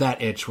scratched that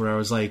itch where I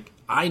was like,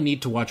 I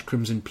need to watch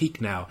Crimson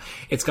Peak now.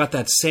 It's got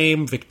that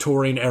same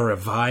Victorian-era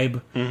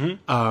vibe.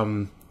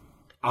 Mm-hmm.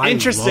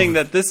 Interesting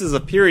that this is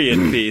a period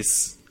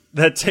piece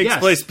that takes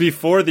place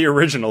before the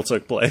original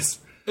took place.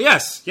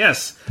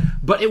 Yes.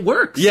 But it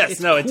works.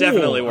 Yes, it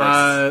definitely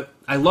works.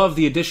 I love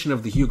the addition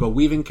of the Hugo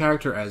Weaving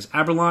character as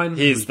Aberline.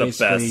 He's the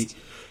best.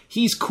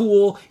 He's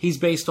cool. He's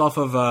based off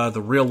of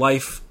the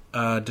real-life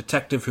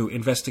detective who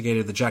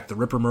investigated the Jack the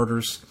Ripper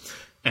murders.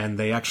 And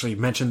they actually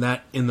mentioned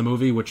that in the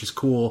movie, which is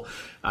cool.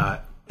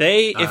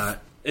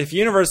 If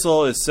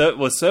Universal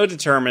was so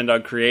determined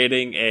on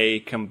creating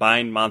a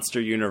combined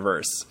monster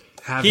universe,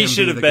 he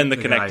should have been the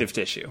connective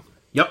tissue.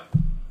 Yep,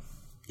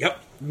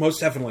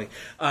 most definitely.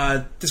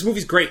 This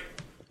movie's great.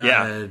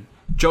 Yeah.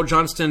 Joe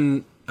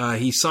Johnston,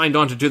 he signed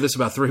on to do this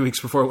about 3 weeks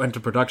before it went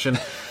to production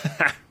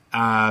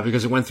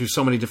because it went through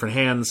so many different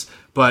hands.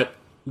 But,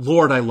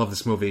 Lord, I love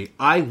this movie.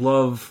 I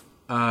love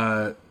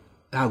how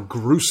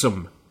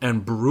gruesome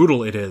and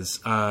brutal it is.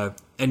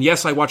 And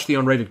yes, I watched the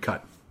unrated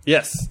cut.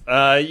 Yes.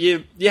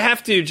 You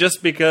have to,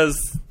 just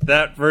because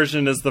that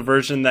version is the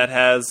version that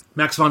has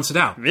Max von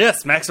Sydow.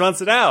 Yes, Max von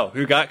Sydow,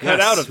 who got cut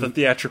out of the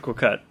theatrical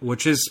cut.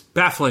 Which is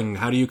baffling.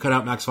 How do you cut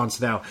out Max von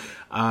Sydow?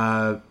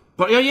 But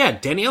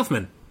Danny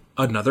Elfman.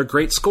 Another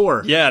great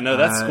score. Yeah, no,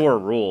 that score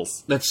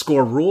rules. That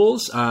score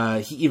rules.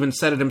 He even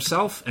said it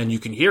himself, and you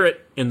can hear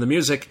it in the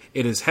music.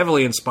 It is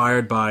heavily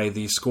inspired by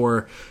the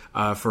score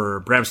for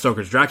Bram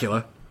Stoker's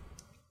Dracula.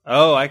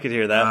 Oh, I could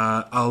hear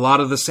that. A lot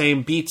of the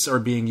same beats are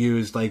being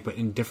used, but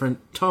in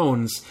different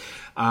tones.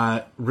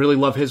 Really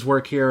love his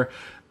work here.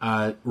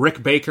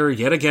 Rick Baker,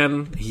 yet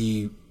again,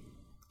 he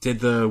did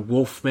the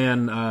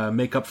Wolfman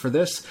makeup for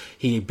this.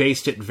 He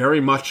based it very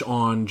much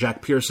on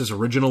Jack Pierce's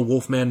original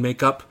Wolfman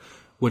makeup,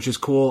 which is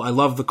cool. I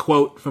love the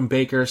quote from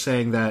Baker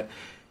saying that,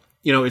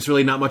 it's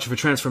really not much of a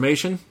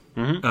transformation.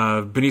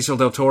 Mm-hmm. Benicio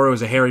del Toro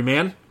is a hairy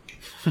man.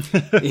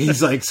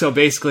 He's like, so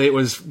basically it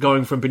was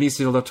going from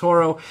Benicio del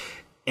Toro,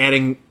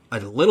 adding a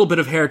little bit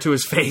of hair to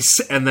his face,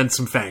 and then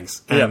some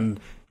fangs. And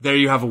there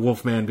you have a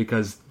Wolfman,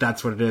 because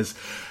that's what it is.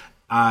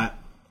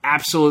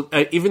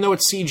 Even though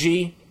it's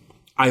CG,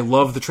 I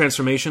love the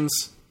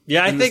transformations.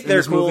 Yeah, I think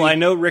they're cool. Movie. I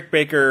know Rick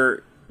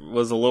Baker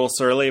was a little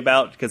surly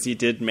about because he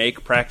did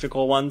make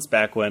practical ones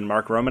back when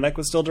Mark Romanek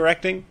was still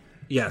directing.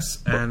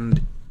 Yes,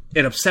 and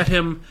it upset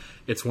him.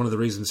 It's one of the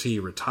reasons he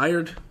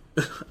retired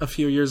a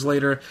few years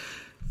later.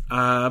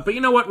 But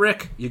you know what,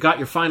 Rick? You got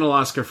your final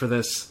Oscar for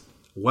this.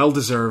 Well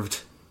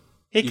deserved.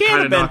 He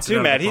can't have been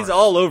too mad. He's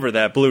all over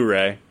that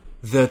Blu-ray.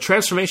 The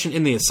transformation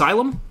in the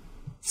asylum?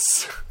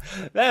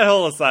 That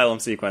whole asylum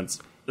sequence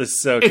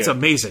is so good. It's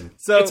amazing.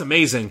 It's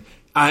amazing.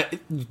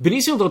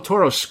 Benicio del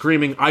Toro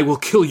screaming, "I will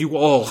kill you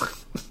all."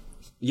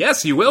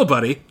 Yes, you will,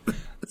 buddy.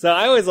 So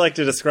I always like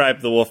to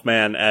describe The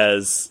Wolfman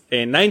as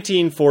a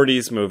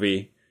 1940s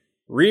movie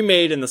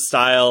remade in the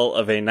style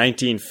of a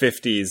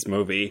 1950s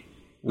movie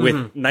with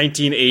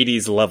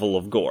 1980s level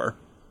of gore.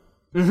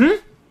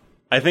 Mm-hmm.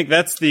 I think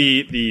that's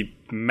the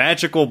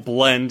magical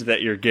blend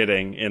that you're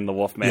getting in The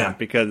Wolfman,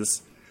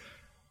 because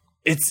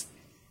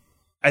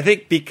I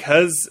think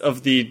because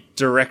of the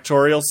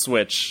directorial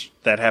switch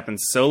that happened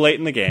so late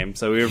in the game.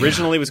 So he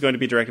originally was going to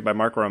be directed by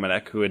Mark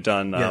Romanek, who had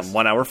done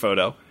 1 Hour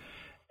Photo.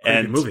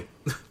 Great movie.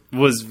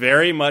 Was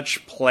very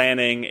much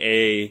planning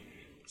a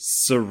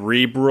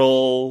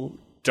cerebral,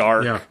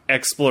 dark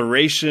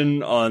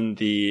exploration on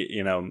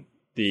the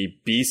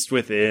beast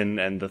within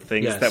and the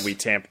things that we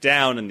tamp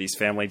down and these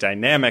family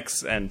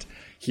dynamics. And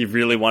he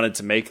really wanted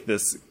to make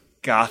this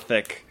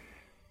gothic,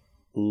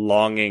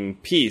 longing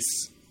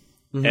piece.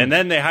 Mm-hmm. And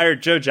then they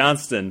hired Joe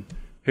Johnston,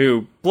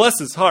 who, bless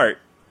his heart,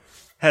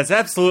 has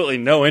absolutely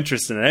no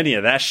interest in any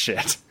of that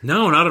shit.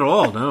 No, not at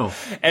all, no.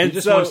 And he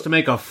just wants to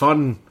make a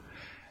fun,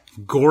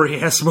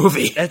 gory-ass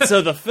movie. And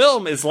so the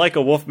film is like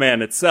a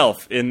Wolfman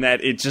itself, in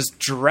that it just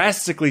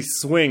drastically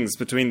swings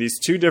between these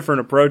two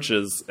different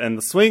approaches, and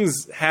the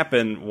swings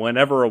happen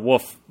whenever a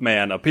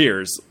Wolfman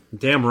appears.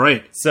 Damn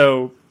right.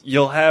 So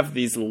you'll have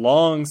these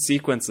long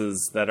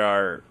sequences that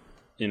are,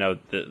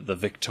 the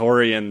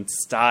Victorian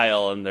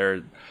style, and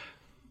they're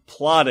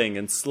plotting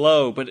and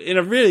slow, but in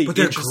a really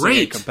interesting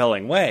and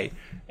compelling way.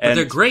 But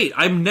they're great.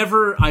 I'm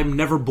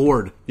never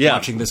bored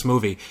watching this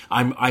movie.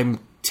 I'm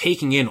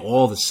taking in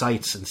all the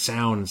sights and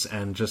sounds,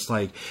 and just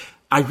I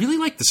really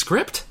like the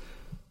script.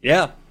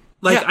 Yeah.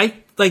 I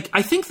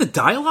think the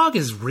dialogue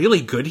is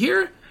really good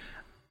here.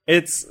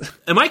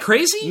 Am I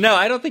crazy? No,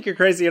 I don't think you're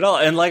crazy at all.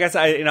 And like I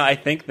said, I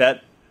think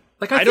that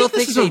I don't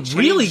think this is a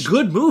really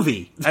good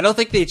movie. I don't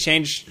think they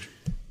changed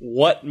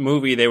what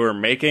movie they were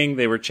making.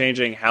 They were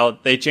changing how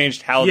they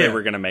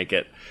were going to make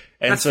it.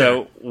 And that's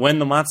so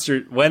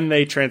fair. When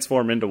they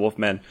transform into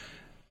Wolfman,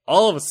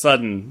 all of a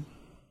sudden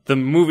the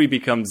movie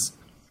becomes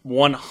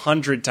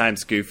 100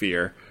 times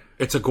goofier.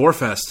 It's a gore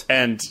fest.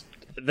 And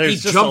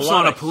there's just jumps a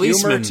lot of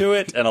humor to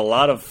it, and a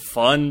lot of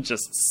fun,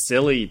 just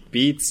silly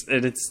beats.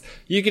 And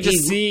you can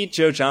just see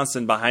Joe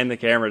Johnston behind the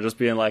camera just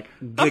being like,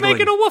 I'm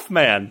making a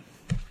Wolfman.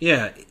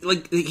 Yeah,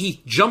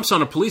 he jumps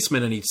on a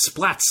policeman and he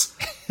splats.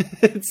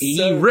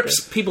 He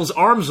rips people's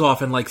arms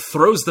off and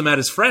throws them at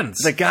his friends.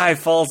 The guy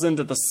falls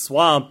into the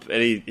swamp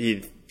and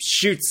he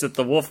shoots at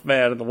the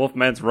Wolfman, and the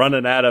Wolfman's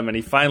running at him, and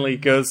he finally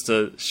goes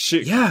to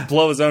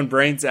blow his own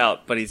brains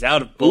out, but he's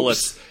out of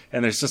bullets. Oops.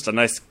 And there's just a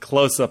nice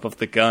close-up of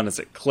the gun as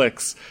it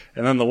clicks,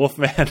 and then the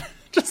Wolfman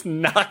just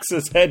knocks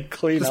his head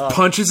clean off.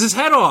 Punches his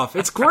head off.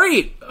 It's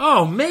great.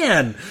 Oh,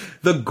 man.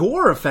 The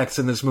gore effects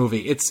in this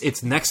movie,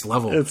 it's next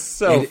level. It's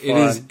so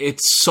fun.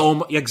 It's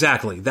so...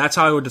 Exactly. That's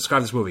how I would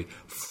describe this movie.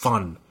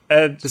 Fun.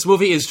 And this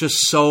movie is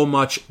just so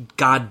much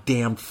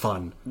goddamn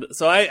fun.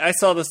 So I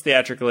saw this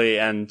theatrically,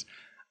 and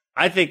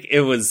I think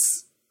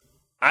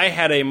I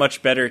had a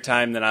much better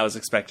time than I was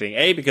expecting.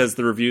 A, because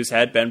the reviews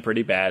had been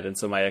pretty bad, and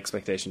so my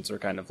expectations were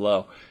kind of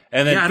low.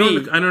 And then I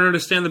don't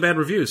understand the bad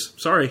reviews.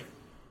 Sorry.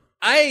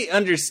 I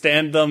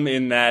understand them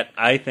in that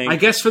I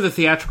guess for the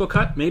theatrical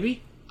cut,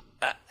 maybe?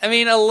 I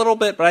mean, a little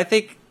bit, but I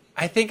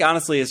think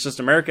honestly it's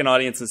just American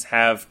audiences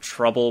have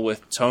trouble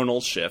with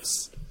tonal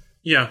shifts.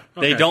 Yeah.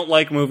 Okay. They don't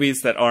like movies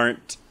that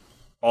aren't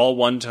all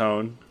one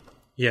tone.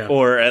 Yeah.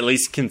 Or at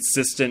least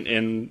consistent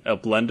in a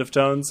blend of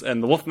tones.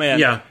 And The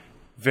Wolfman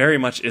very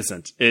much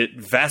isn't. It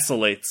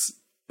vacillates,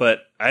 but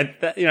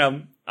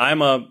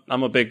I'm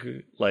a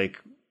big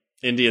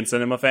Indian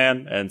cinema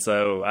fan, and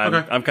so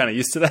I'm kind of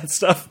used to that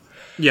stuff.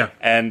 Yeah.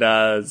 And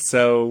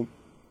so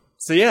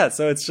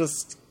it's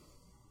just...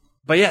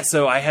 But yeah,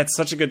 so I had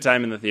such a good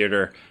time in the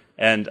theater,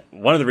 and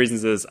one of the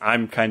reasons is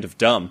I'm kind of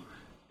dumb.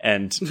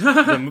 And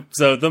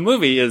so the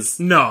movie is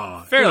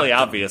fairly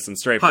obvious and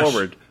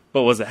straightforward,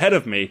 but was ahead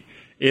of me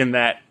in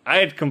that I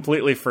had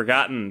completely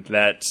forgotten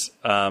that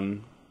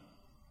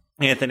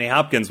Anthony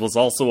Hopkins was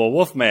also a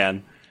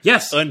Wolfman.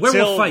 Yes,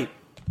 werewolf fight.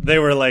 They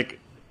were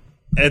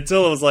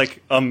until it was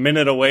a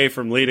minute away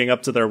from leading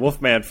up to their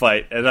Wolfman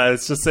fight, and I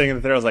was just sitting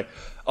there, I was like,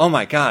 oh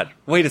my god,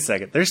 wait a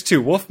second, there's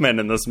two Wolfmen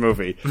in this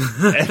movie.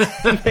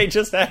 And they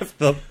just have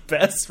the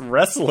best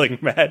wrestling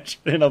match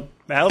in a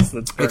house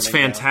that's burning. It's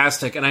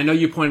fantastic, and I know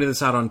you pointed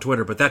this out on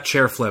Twitter, but that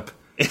chair flip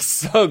is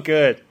so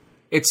good.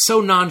 It's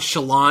so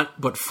nonchalant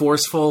but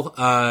forceful.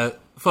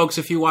 Folks,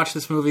 if you watch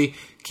this movie,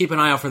 keep an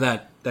eye out for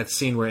that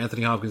scene where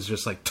Anthony Hopkins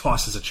just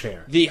tosses a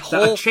chair.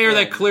 A chair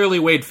that clearly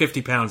weighed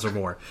 50 pounds or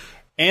more.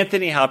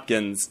 Anthony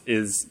Hopkins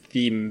is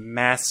the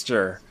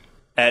master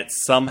at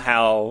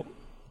somehow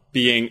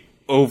being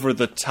over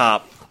the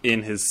top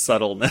in his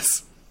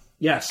subtleness.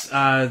 Yes,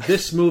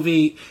 this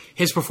movie,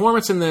 his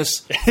performance in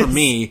this, for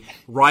me,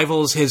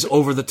 rivals his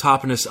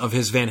over-the-topness of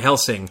his Van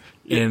Helsing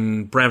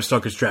in Bram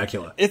Stoker's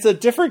Dracula. It's a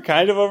different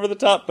kind of over the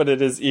top, but it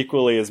is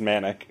equally as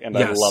manic, and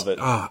Yes. I love it.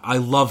 I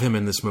love him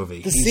in this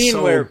movie. The He's scene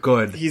so where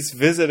good. he's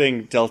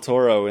visiting Del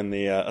Toro in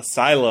the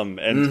asylum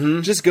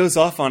and just goes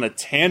off on a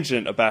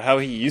tangent about how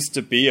he used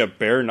to be a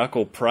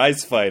bare-knuckle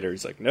prize fighter.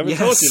 He's like, never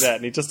told you that.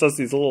 And he just does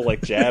these little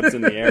like jabs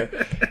in the air.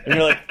 And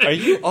you're like, are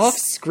you off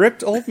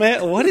script, old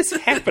man? What is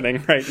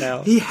happening right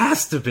now? He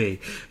has to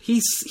be.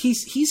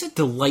 He's a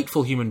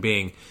delightful human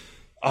being.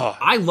 Oh.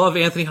 I love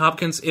Anthony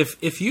Hopkins.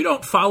 If you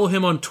don't follow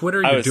him on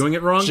Twitter, I you're was doing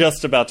it wrong.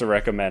 Just about to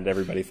recommend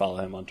everybody follow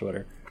him on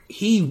Twitter.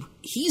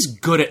 He's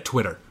good at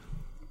Twitter.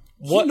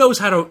 He knows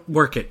how to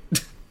work it.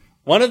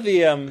 One of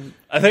the,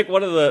 I think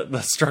one of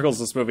the struggles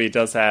this movie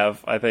does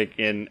have, I think,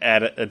 in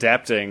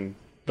adapting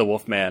the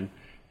Wolfman,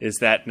 is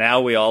that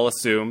now we all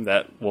assume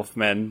that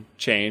Wolfmen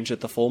change at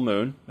the full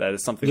moon. That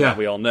is something that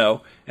we all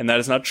know, and that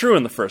is not true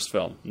in the first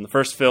film. In the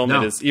first film,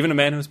 it is even a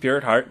man who is pure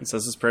at heart and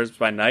says his prayers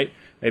by night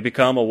may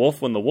become a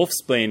wolf when the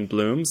wolfsbane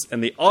blooms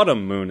and the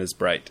autumn moon is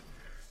bright.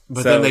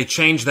 But then they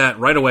change that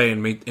right away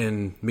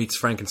in Meets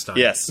Frankenstein.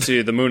 Yes,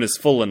 to the moon is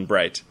full and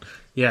bright.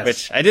 Yes.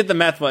 Which, I did the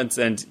math once,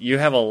 and you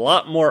have a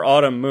lot more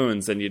autumn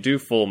moons than you do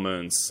full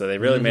moons, so they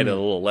really made it a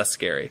little less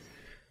scary.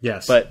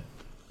 Yes. But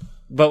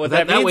what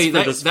that means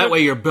for this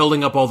way you're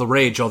building up all the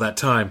rage all that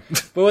time.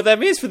 But what that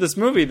means for this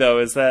movie, though,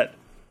 is that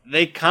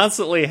they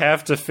constantly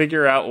have to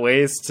figure out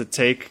ways to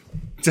take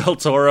Del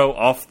Toro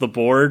off the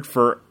board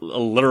for a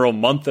literal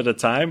month at a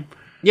time.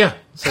 Yeah,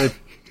 so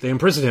they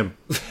imprison him.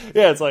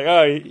 Yeah, it's like,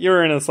 oh, you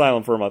were in an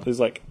asylum for a month. He's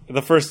like,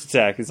 the first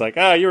attack, he's like,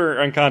 oh, you were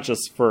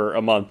unconscious for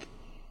a month.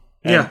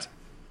 And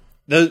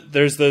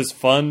there's those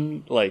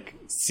fun, like,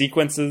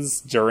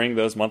 sequences during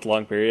those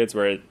month-long periods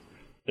where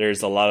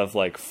there's a lot of,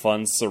 like,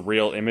 fun,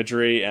 surreal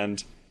imagery,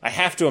 and I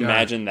have to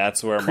imagine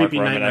that's where Mark Creepy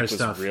Romanek nightmare was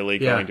stuff. really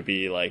going to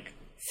be, like,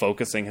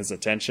 focusing his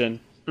attention.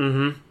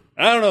 Mm-hmm.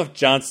 I don't know if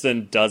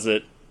Johnston does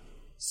it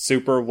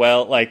super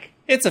well. Like,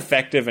 it's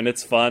effective and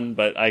it's fun,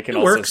 but I can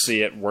also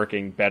see it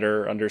working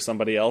better under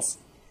somebody else.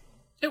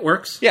 It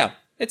works. Yeah,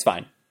 it's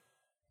fine.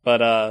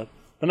 But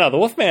no, the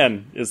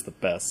Wolfman is the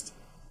best.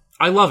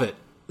 I love it.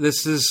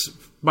 This is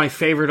my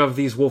favorite of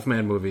these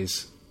Wolfman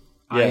movies.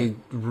 Yeah. I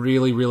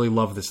really, really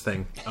love this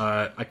thing.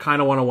 I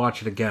kind of want to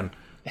watch it again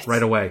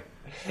right away.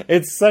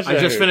 It's such I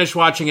just finished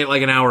watching it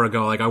like an hour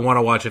ago. Like, I want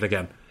to watch it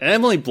again. And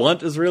Emily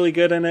Blunt is really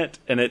good in it.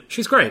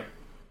 She's great.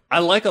 I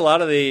like a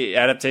lot of the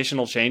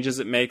adaptational changes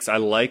it makes. I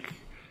like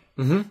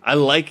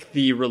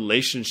the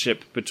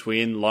relationship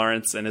between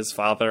Lawrence and his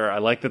father. I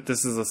like that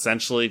this is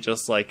essentially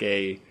just like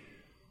a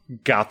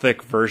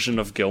gothic version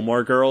of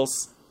Gilmore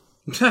Girls.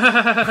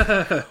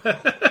 Where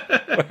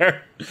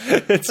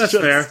That's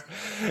fair.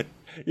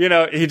 You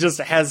know, he just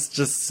has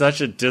just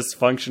such a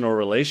dysfunctional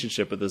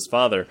relationship with his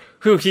father,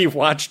 who he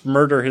watched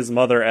murder his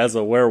mother as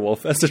a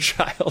werewolf as a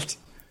child.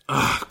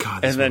 Oh,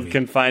 God. And then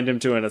confined him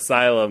to an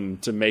asylum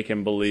to make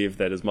him believe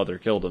that his mother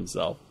killed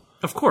himself.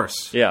 Of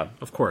course. Yeah.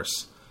 Of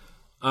course.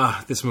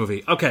 This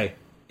movie. Okay.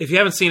 If you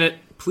haven't seen it,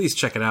 please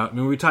check it out. I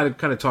mean, we kind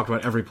of talked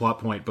about every plot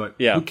point, but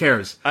who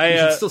cares?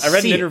 I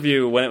read an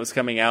interview when it was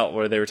coming out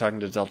where they were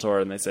talking to Del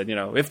Toro, and they said, you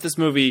know, if this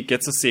movie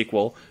gets a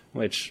sequel,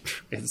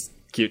 which is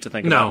cute to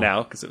think about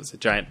now because it was a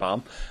giant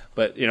bomb,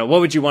 but, you know, what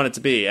would you want it to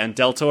be? And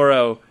Del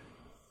Toro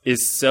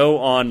is so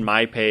on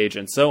my page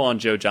and so on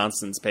Joe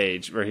Johnston's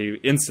page where he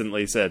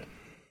instantly said,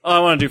 oh, I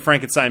want to do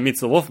Frankenstein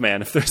Meets the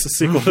Wolfman if there's a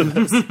sequel to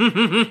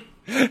this.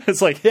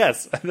 It's like,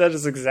 yes, that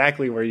is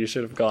exactly where you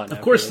should have gone. Of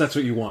course that's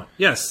what you want.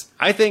 Yes.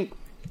 I think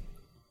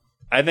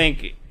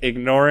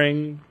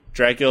ignoring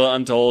Dracula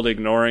Untold,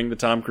 ignoring the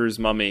Tom Cruise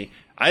Mummy,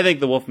 I think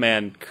the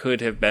Wolfman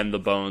could have been the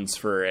bones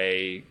for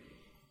a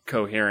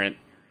coherent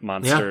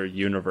monster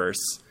universe.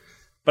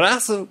 But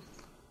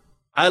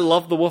I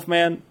love the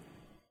Wolfman.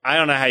 I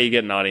don't know how you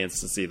get an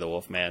audience to see the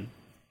Wolfman.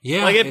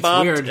 Yeah, like, it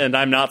bombed, weird. and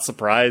I'm not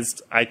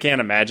surprised. I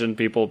can't imagine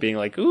people being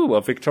like, ooh,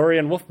 a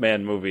Victorian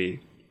Wolfman movie.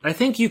 I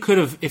think you could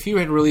have, if you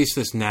had released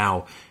this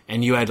now,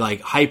 and you had,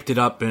 like, hyped it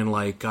up and,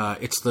 like,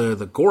 it's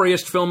the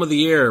goriest film of the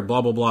year,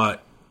 blah, blah, blah,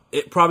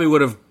 it probably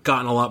would have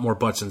gotten a lot more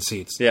butts in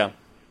seats. Yeah.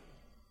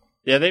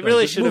 Yeah, they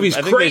really should have. This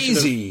movie's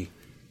crazy.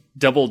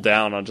 Doubled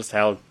down on just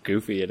how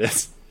goofy it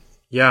is.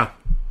 Yeah.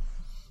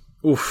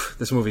 Oof,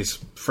 this movie's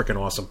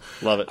freaking awesome.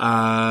 Love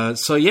it.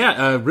 So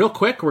real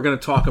quick, we're going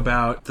to talk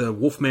about the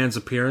Wolfman's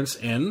appearance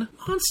in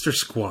Monster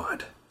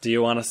Squad. Do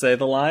you want to say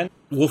the line?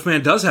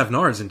 Wolfman does have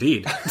nards,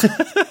 indeed.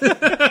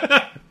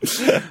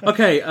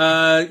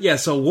 Okay,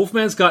 so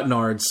Wolfman's got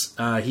nards.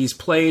 He's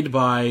played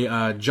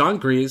by John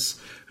Grease,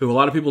 who a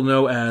lot of people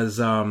know as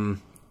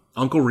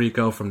Uncle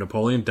Rico from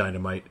Napoleon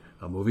Dynamite,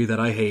 a movie that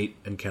I hate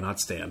and cannot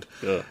stand.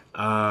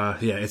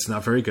 It's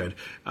not very good.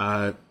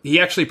 He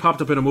actually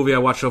popped up in a movie I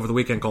watched over the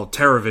weekend called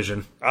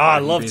Terrorvision. I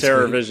love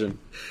Terrorvision.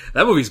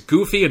 That movie's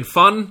goofy and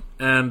fun,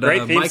 and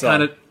great theme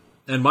song.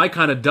 and My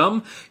Kind of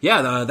Dumb.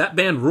 Yeah, that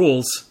band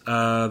rules.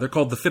 They're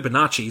called the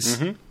Fibonaccis.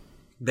 Mm-hmm.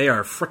 They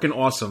are freaking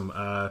awesome.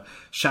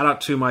 Shout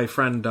out to my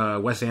friend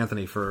Wes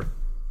Anthony for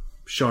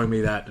showing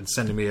me that and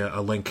sending me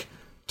a link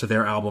to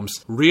their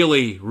albums.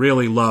 Really,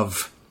 really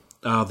love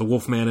the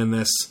Wolfman in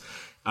this.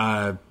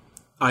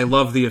 I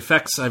love the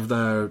effects. I've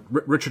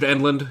Richard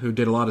Edlund, who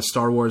did a lot of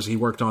Star Wars. He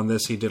worked on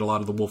this. He did a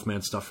lot of the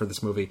Wolfman stuff for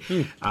this movie.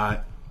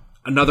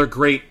 Another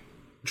great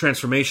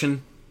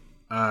transformation.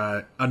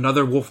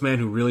 Another Wolfman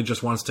who really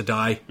just wants to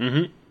die.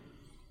 Mm-hmm.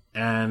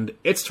 And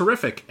it's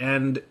terrific.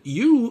 And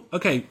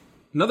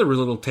another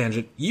little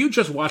tangent. You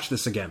just watched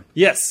this again.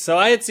 Yes. So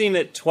I had seen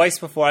it twice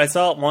before. I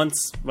saw it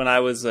once when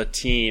I was a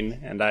teen,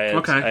 and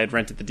I had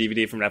rented the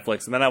DVD from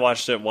Netflix, and then I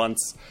watched it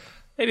once,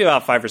 maybe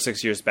about 5 or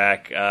 6 years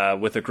back,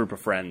 with a group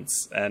of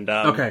friends. And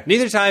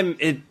neither time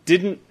it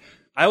didn't.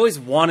 I always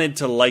wanted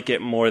to like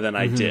it more than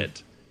I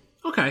did.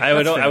 Okay,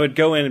 I would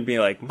go in and be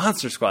like,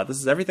 Monster Squad, this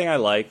is everything I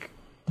like.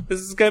 This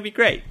is gonna be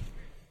great.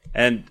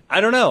 And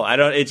I don't know.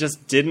 It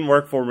just didn't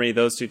work for me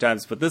those 2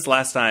 times. But this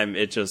last time,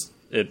 it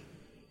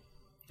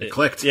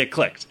clicked. Yeah, it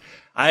clicked.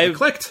 It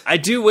clicked. I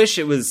do wish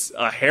it was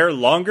a hair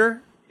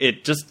longer.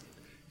 It just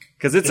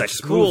because it's a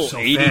cool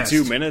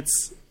 82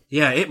 minutes.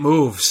 Yeah, it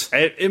moves.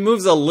 It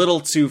moves a little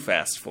too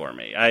fast for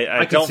me.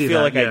 I don't feel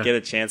like I get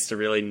a chance to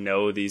really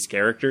know these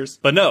characters.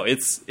 But no,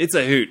 it's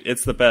a hoot.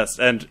 It's the best.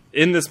 And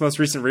in this most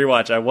recent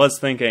rewatch, I was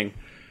thinking,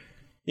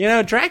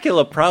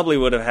 Dracula probably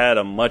would have had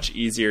a much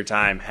easier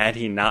time had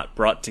he not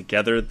brought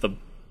together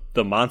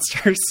the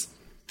monsters.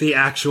 The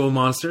actual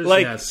monsters,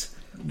 yes.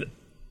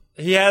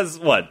 He has,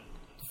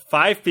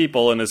 5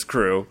 people in his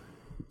crew.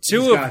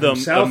 2 of them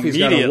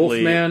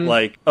immediately,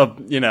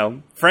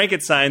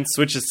 Frankenstein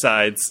switches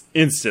sides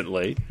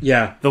instantly.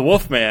 Yeah. The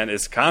Wolfman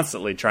is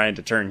constantly trying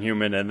to turn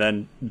human and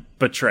then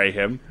betray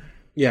him.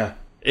 Yeah.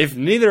 If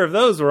neither of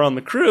those were on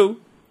the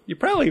crew, you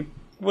probably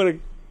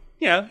would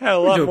have, had a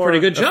lot more pretty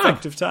good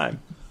effective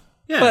time.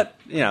 Yeah. But,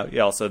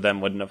 you also then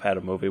wouldn't have had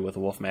a movie with a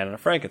Wolfman and a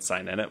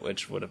Frankenstein in it,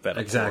 which would have been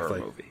a horror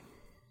movie.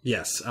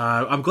 Yes.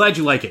 I'm glad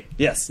you like it.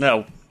 Yes.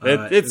 No.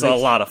 It's a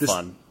lot of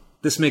fun.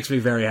 This makes me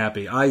very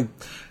happy.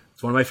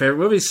 It's one of my favorite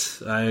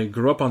movies. I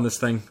grew up on this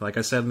thing, like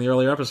I said in the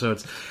earlier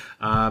episodes.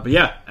 But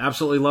yeah,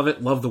 absolutely love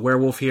it. Love the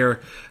werewolf here.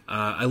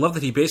 I love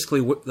that he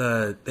basically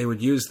they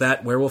would use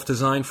that werewolf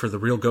design for the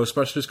real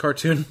Ghostbusters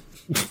cartoon.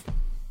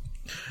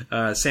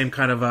 Same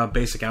kind of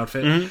basic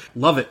outfit. Mm-hmm.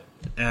 Love it.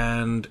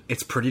 And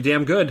it's pretty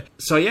damn good.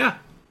 So yeah,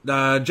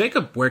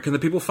 Jacob, where can the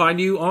people find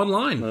you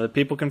online?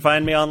 People can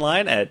find me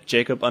online at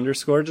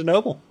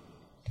Jacob_DeNoble.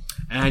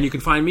 And you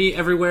can find me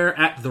everywhere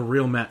at The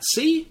Real Matt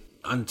C.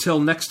 Until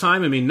next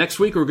time, next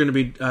week we're going to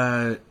be,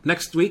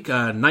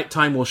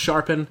 nighttime will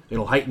sharpen,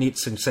 it'll heighten each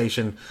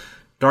sensation,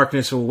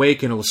 darkness will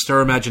awaken, it'll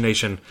stir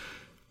imagination,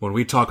 when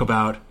we talk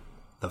about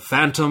The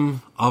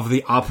Phantom of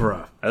the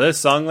Opera. Are those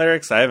song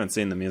lyrics? I haven't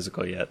seen the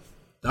musical yet.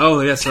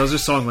 Oh, yes, those are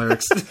song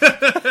lyrics.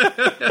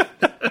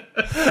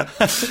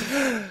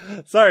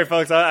 Sorry,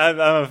 folks, I'm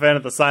a fan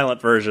of the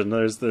silent version.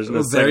 There's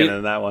no singing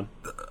in that one.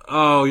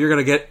 Oh, you're going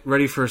to get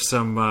ready for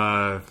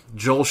some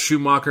Joel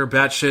Schumacher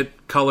batshit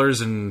colors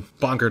and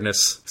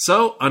bonkerness.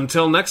 So,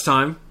 until next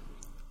time,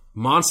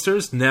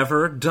 monsters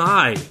never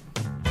die.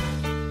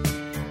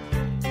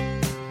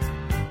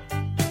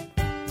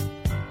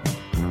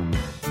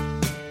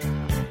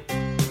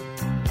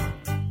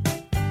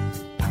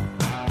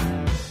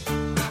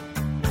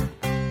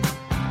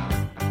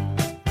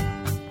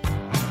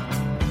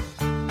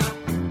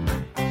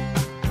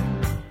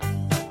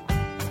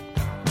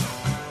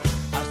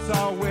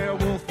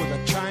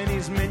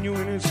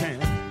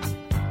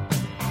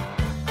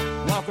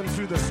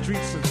 Through the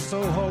streets of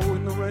Soho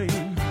in the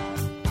rain,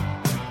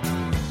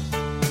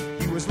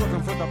 he was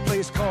looking for the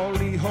place called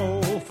Lee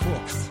Ho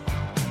Fooks.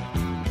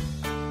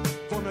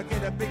 Gonna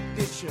get a big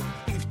dish of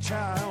beef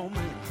chow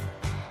mein.